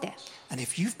だよって。 And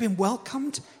if you've been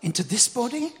welcomed into this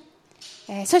body,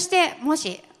 そしても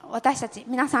し私たち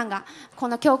皆さんがこ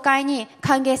の教会に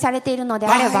歓迎されているので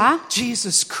あれ by ば、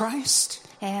 Jesus Christ,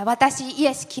 私イ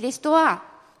エス・キリストは、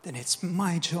 then it's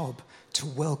my job to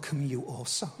welcome you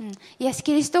also. イエス・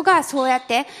キリストがそうやっ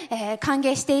て、歓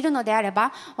迎しているのであれ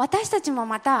ば、私たちも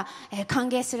また、歓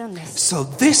迎するんです。 So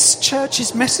this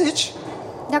church's message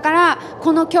だから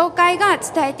この教会が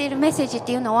伝えているメッセージっ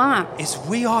ていうのは、 is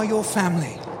we are your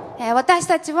family. 私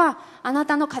たちはあな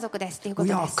たの家族ですということ We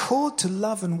で are す。 called to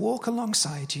love and walk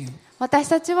alongside you. 私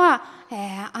たちは、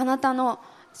あなたの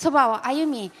そばを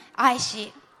歩み愛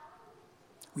し、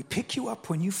 We pick you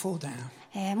up when you fall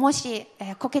down, もし、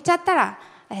こけちゃったら、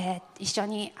一緒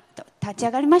に立ち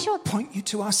上がりましょうと、 point you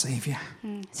to our Savior,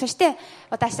 そして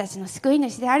私たちの救い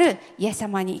主であるイエス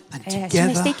様に、 And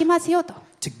示していきますよと。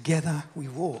 together we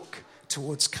walk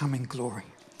towards coming glory.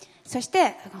 そし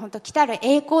て本当来たる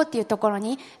栄光っていうところ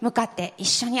に向かって一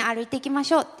緒に歩いていきま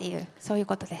しょうっていうそういう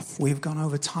ことです。 We've gone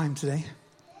over time today.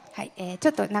 はい、ちょ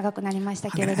っと長くなりました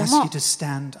I'm け going れ to ど ask も、 you to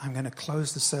stand. I'm going to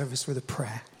close the service with a prayer.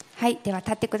 はい、では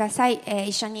立ってください。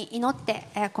一緒に祈って、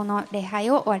この礼拝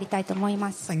を終わりたいと思い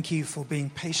ます。 Thank you for being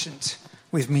patient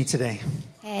with me today.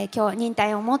 今日忍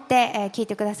耐を持って、聞い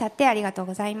てくださってありがとう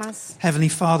ございます。 Heavenly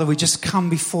Father, we just come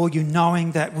before you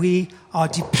knowing that we are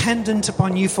dependent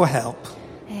upon you for help.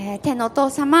 天のお父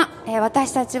様、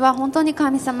私たちは本当に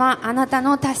神様、あなた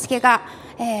の助けが、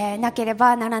なけれ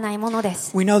ばならないもので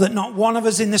す。 We know that not one of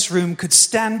us in this room could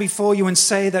stand before you and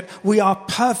say that we are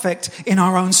perfect in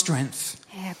our own strength.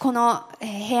 この部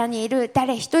屋にいる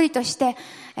誰一人として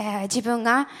自分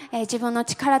が自分の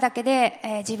力だけで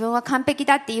自分は完璧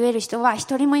だって言える人は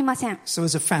一人もいません。 So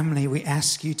as a family, we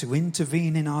ask you to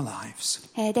intervene in our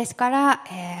lives. ですから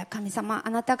神様あ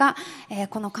なたが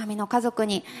この神の家族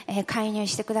に介入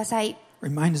してください。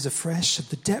 Remind us afresh of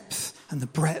the depth and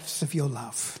the breadth of your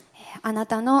love. あな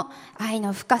たの愛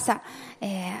の深さ、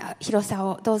広さ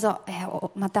をどうぞ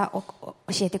また教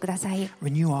えてください。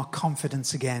 Renew our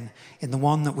confidence again in the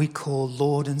one that we call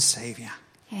Lord and Savior.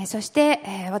 そして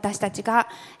私たちが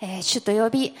主と呼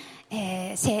び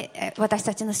私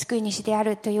たちの救い主であ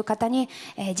るという方に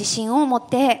自信を持っ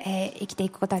て生きてい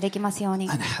くことができますように。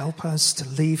 And help us to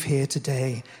leave here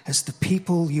today as the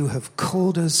people you have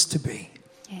called us to be.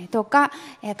 どうか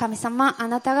神様、あ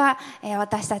なたが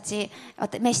私たち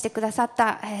召してくださっ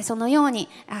たそのように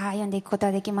歩んでいくこと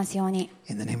ができますように。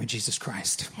In the name of Jesus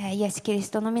Christ. イエス・キリス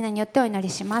トの皆によってお祈り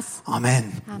します。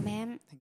Amen. アーメン。